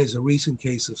comes to mind is a recent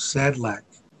case of SADLAC.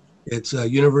 It's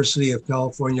University of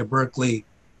California, Berkeley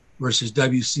versus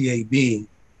WCAB.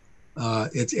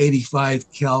 It's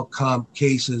 85 CalComp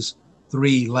cases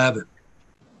 311.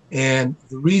 And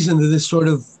the reason that this sort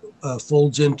of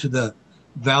folds into the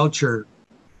voucher,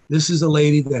 this is a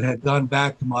lady that had gone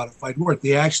back to modified work.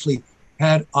 They actually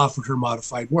had offered her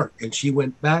modified work, and she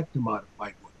went back to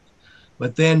modified work,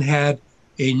 but then had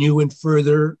a new and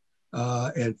further,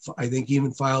 and I think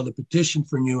even filed a petition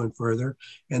for new and further,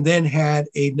 and then had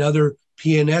another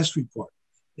PNS report.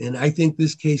 And I think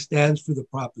this case stands for the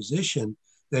proposition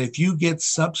that if you get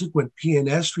subsequent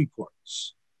PNS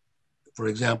reports, for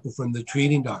example, from the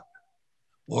treating doctor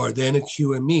or then a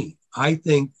QME, I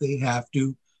think they have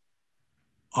to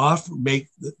make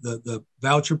the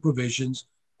voucher provisions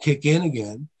kick in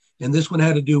again. And this one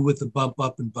had to do with the bump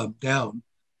up and bump down.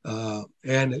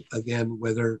 And again,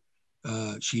 whether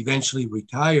she eventually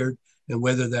retired and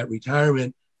whether that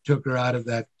retirement took her out of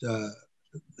that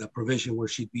the provision where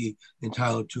she'd be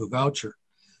entitled to a voucher.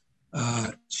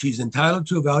 She's entitled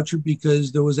to a voucher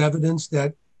because there was evidence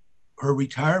that her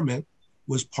retirement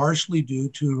was partially due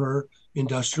to her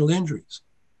industrial injuries.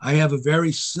 I have a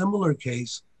very similar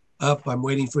case up. I'm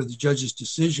waiting for the judge's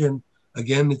decision.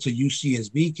 Again, it's a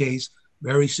UCSB case,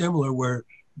 very similar, where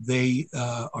they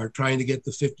are trying to get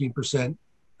the 15%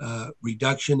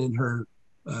 reduction in her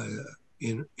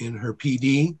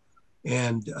PD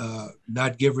and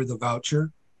not give her the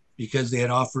voucher because they had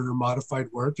offered her modified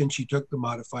work, and she took the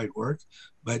modified work,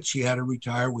 but she had to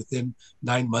retire within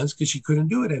 9 months because she couldn't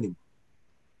do it anymore.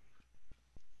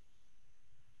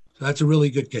 So that's a really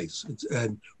good case. It's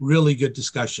a really good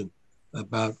discussion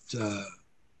about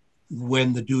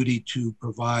when the duty to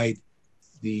provide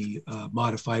the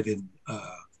modified and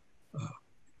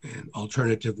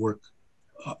alternative work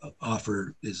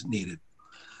offer is needed.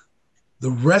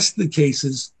 The rest of the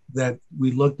cases that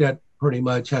we looked at pretty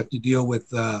much have to deal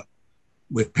with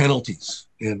penalties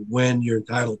and when you're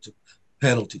entitled to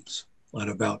penalties on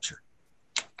a voucher.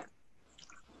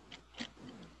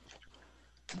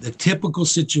 The typical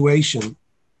situation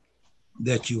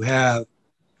that you have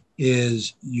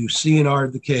is you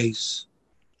CNR the case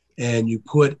and you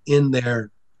put in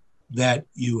there that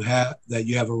you have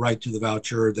a right to the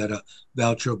voucher or that a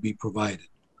voucher will be provided.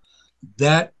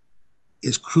 That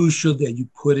is crucial that you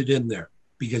put it in there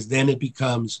because then it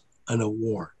becomes an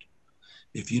award.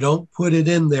 If you don't put it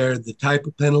in there, the type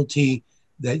of penalty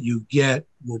that you get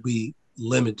will be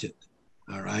limited,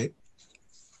 all right?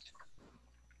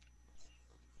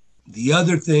 The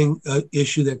other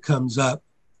issue that comes up,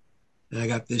 and I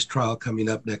got this trial coming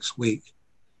up next week,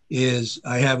 is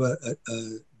I have a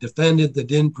defendant that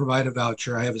didn't provide a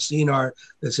voucher. I have a CNR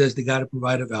that says they got to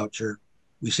provide a voucher.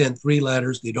 We sent 3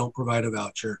 letters, they don't provide a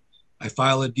voucher. I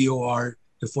file a DOR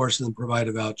to force them to provide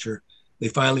a voucher. They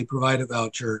finally provide a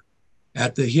voucher.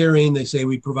 At the hearing, they say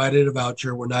we provided a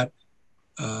voucher. We're not,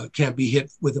 can't be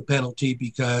hit with a penalty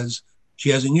because she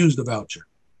hasn't used the voucher.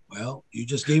 Well, you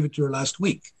just gave it to her last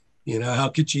week. You know, how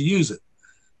could she use it?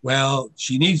 Well,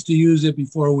 she needs to use it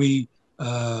before we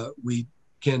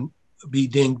can be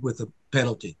dinged with a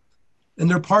penalty. And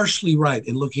they're partially right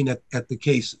in looking at the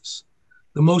cases.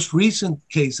 The most recent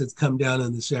case that's come down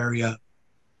in this area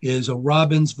is a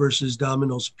Robbins versus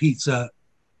Domino's Pizza.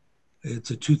 It's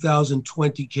a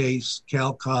 2020 case,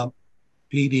 CalComp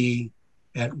PD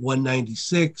at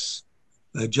 196.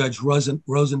 Judge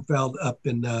Rosenfeld up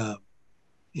in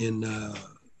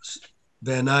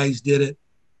Van Nuys did it,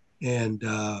 and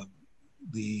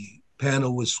the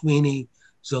panel was Sweeney,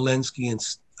 Zelensky,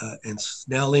 and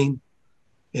Snelling.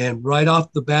 And right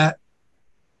off the bat,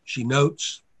 she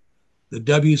notes the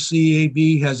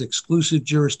WCAB has exclusive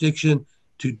jurisdiction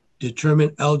to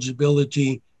determine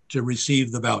eligibility to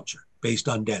receive the voucher based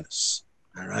on Dennis.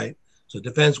 All right. So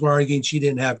defense were arguing she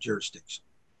didn't have jurisdiction.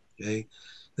 Okay.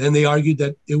 Then they argued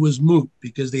that it was moot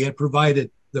because they had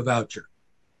provided the voucher.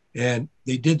 And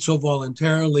they did so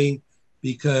voluntarily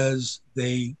because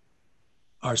they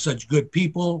are such good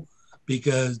people,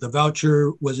 because the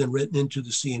voucher wasn't written into the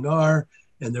CNR,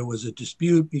 and there was a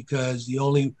dispute because the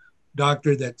only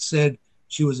doctor that said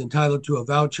she was entitled to a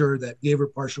voucher that gave her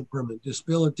partial permanent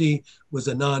disability, was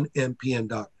a non-MPN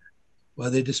doctor.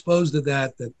 Well, they disposed of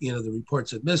that, the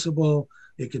report's admissible.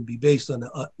 It can be based on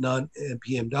a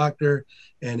non-MPN doctor.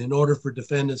 And in order for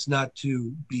defendants not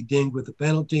to be dinged with a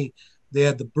penalty, they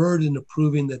had the burden of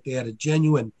proving that they had a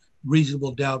genuine,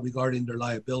 reasonable doubt regarding their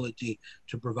liability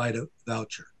to provide a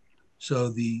voucher. So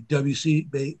the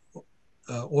WC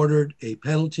ordered a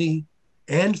penalty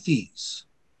and fees.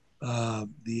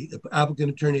 The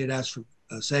applicant attorney had asked for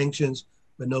sanctions,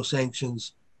 but no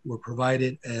sanctions were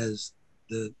provided, as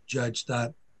the judge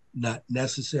thought not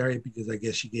necessary, because I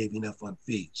guess she gave enough on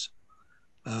fees.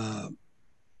 The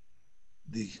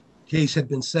case had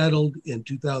been settled in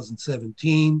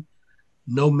 2017.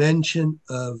 No mention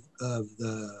of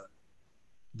the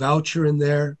voucher in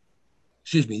there.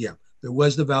 Excuse me, yeah, there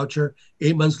was the voucher.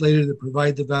 8 months later, they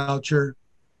provide the voucher,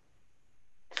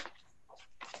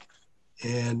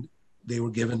 and they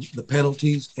were given the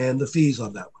penalties and the fees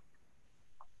on that one.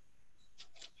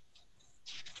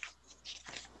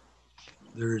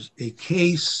 There's a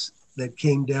case that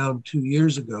came down 2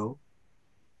 years ago,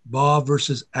 Baugh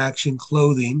versus Action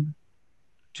Clothing,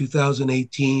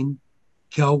 2018,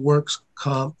 CalWorks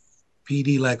Comp,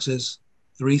 PD Lexus,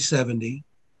 370.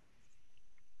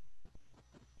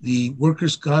 The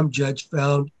workers' comp judge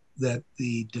found that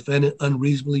the defendant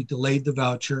unreasonably delayed the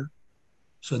voucher,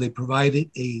 so they provided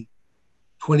a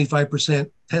 25%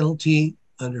 penalty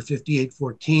under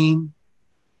 5814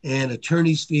 and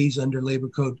attorney's fees under Labor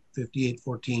Code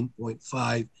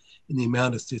 5814.5 in the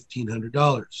amount of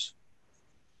 $1,500.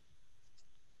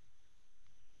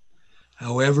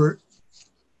 However,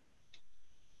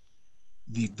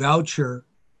 the voucher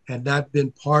had not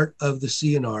been part of the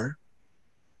CNR,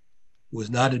 was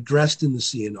not addressed in the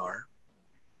CNR.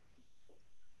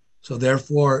 So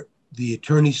therefore, the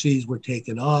attorney's fees were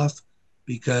taken off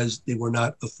because they were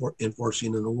not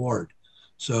enforcing an award.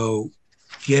 So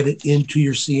get it into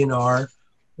your CNR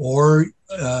or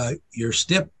your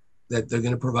STIP that they're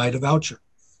going to provide a voucher.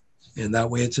 And that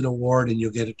way it's an award and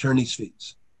you'll get attorney's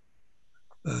fees.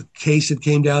 A case that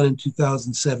came down in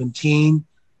 2017,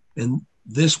 and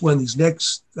this one, these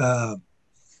next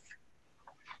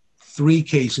three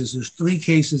cases, there's three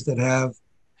cases that have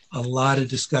a lot of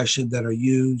discussion that are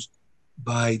used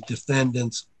by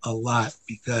defendants a lot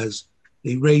because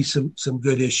they raise some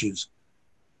good issues.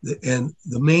 And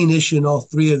the main issue in all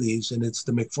three of these, and it's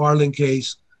the McFarland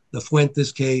case, the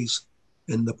Fuentes case,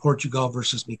 and the Portugal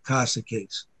versus Mikasa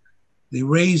case. They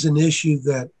raise an issue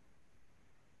that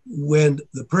when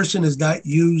the person has not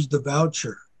used the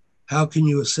voucher, how can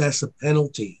you assess a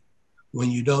penalty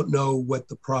when you don't know what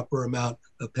the proper amount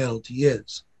of penalty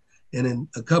is? And in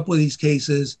a couple of these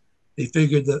cases, they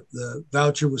figured that the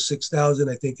voucher was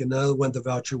 $6,000. I think another one, the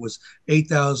voucher was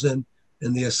 $8,000,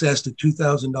 and they assessed a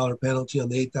 $2,000 penalty on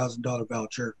the $8,000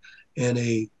 voucher and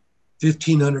a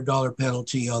 $1,500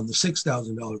 penalty on the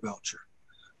 $6,000 voucher.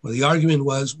 Well, the argument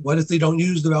was, what if they don't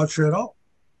use the voucher at all?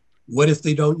 What if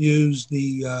they don't use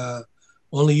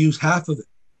only use half of it?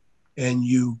 And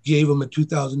you gave them a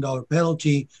 $2,000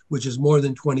 penalty, which is more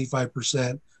than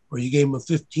 25%, or you gave them a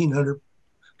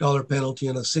 $1,500 penalty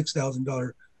on a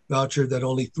 $6,000 voucher that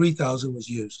only $3,000 was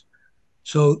used.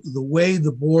 So the way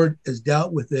the board has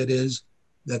dealt with it is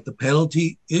that the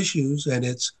penalty issues, and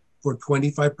it's for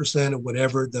 25% of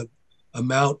whatever the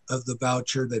amount of the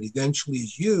voucher that eventually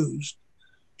is used,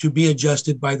 to be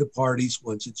adjusted by the parties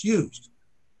once it's used.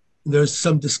 And there's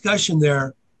some discussion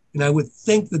there, and I would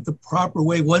think that the proper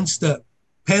way, once the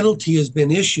penalty has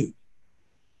been issued,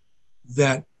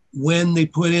 that when they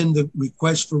put in the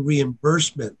request for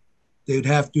reimbursement, they would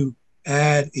have to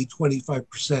add a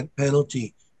 25%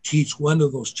 penalty to each one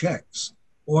of those checks,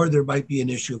 or there might be an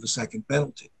issue of a second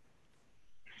penalty.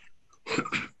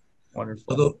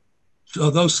 Wonderful. So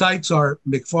those sites are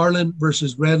McFarland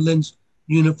versus Redlands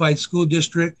Unified School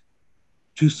District,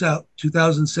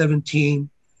 2017,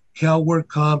 CalWork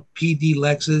Comp, PD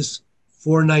Lexus,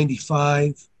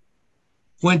 495,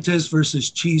 Fuentes versus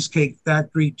Cheesecake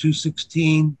Factory,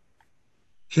 216,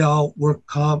 CalWork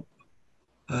Comp,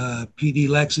 PD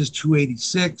Lexus,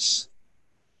 286,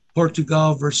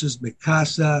 Portugal versus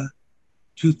Mikasa,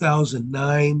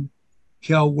 2009,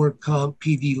 CalWork Comp,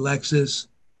 PD Lexus,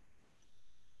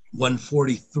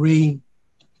 143.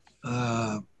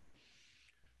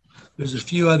 There's a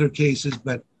few other cases,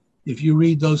 but if you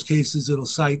read those cases, it'll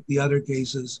cite the other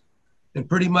cases. And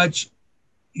pretty much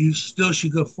you still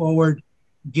should go forward,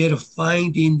 get a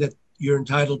finding that you're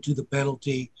entitled to the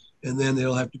penalty, and then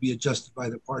they'll have to be adjusted by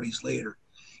the parties later.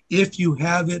 If you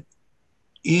have it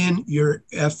in your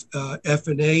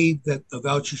F&A that a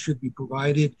voucher should be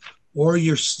provided, or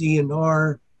your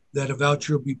CNR, that a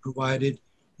voucher will be provided.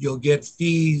 You'll get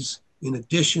fees in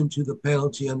addition to the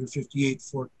penalty under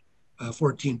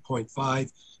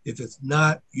 5814.5. If it's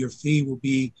not, your fee will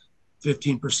be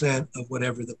 15% of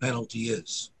whatever the penalty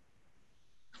is.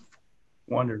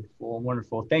 Wonderful,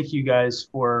 wonderful. Thank you guys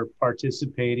for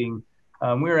participating.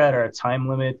 We're at our time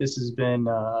limit. This has been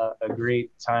a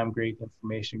great time, great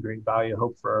information, great value, I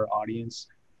hope, for our audience.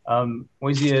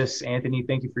 Moises, Anthony,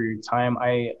 thank you for your time.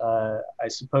 I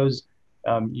suppose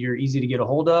you're easy to get a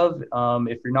hold of.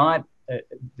 If you're not,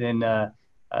 then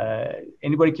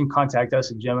anybody can contact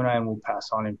us at Gemini and we'll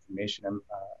pass on information.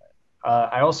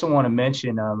 I also want to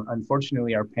mention,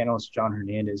 unfortunately, our panelist, John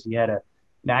Hernandez, he had an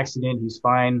accident. He's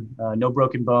fine, no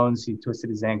broken bones. He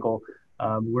twisted his ankle.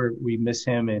 We miss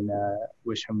him and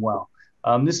wish him well.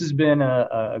 This has been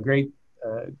a great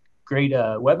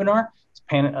webinar.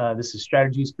 This is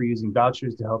strategies for using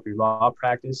vouchers to help your law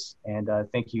practice. And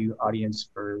thank you, audience,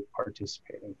 for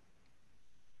participating.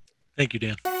 Thank you,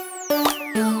 Dan.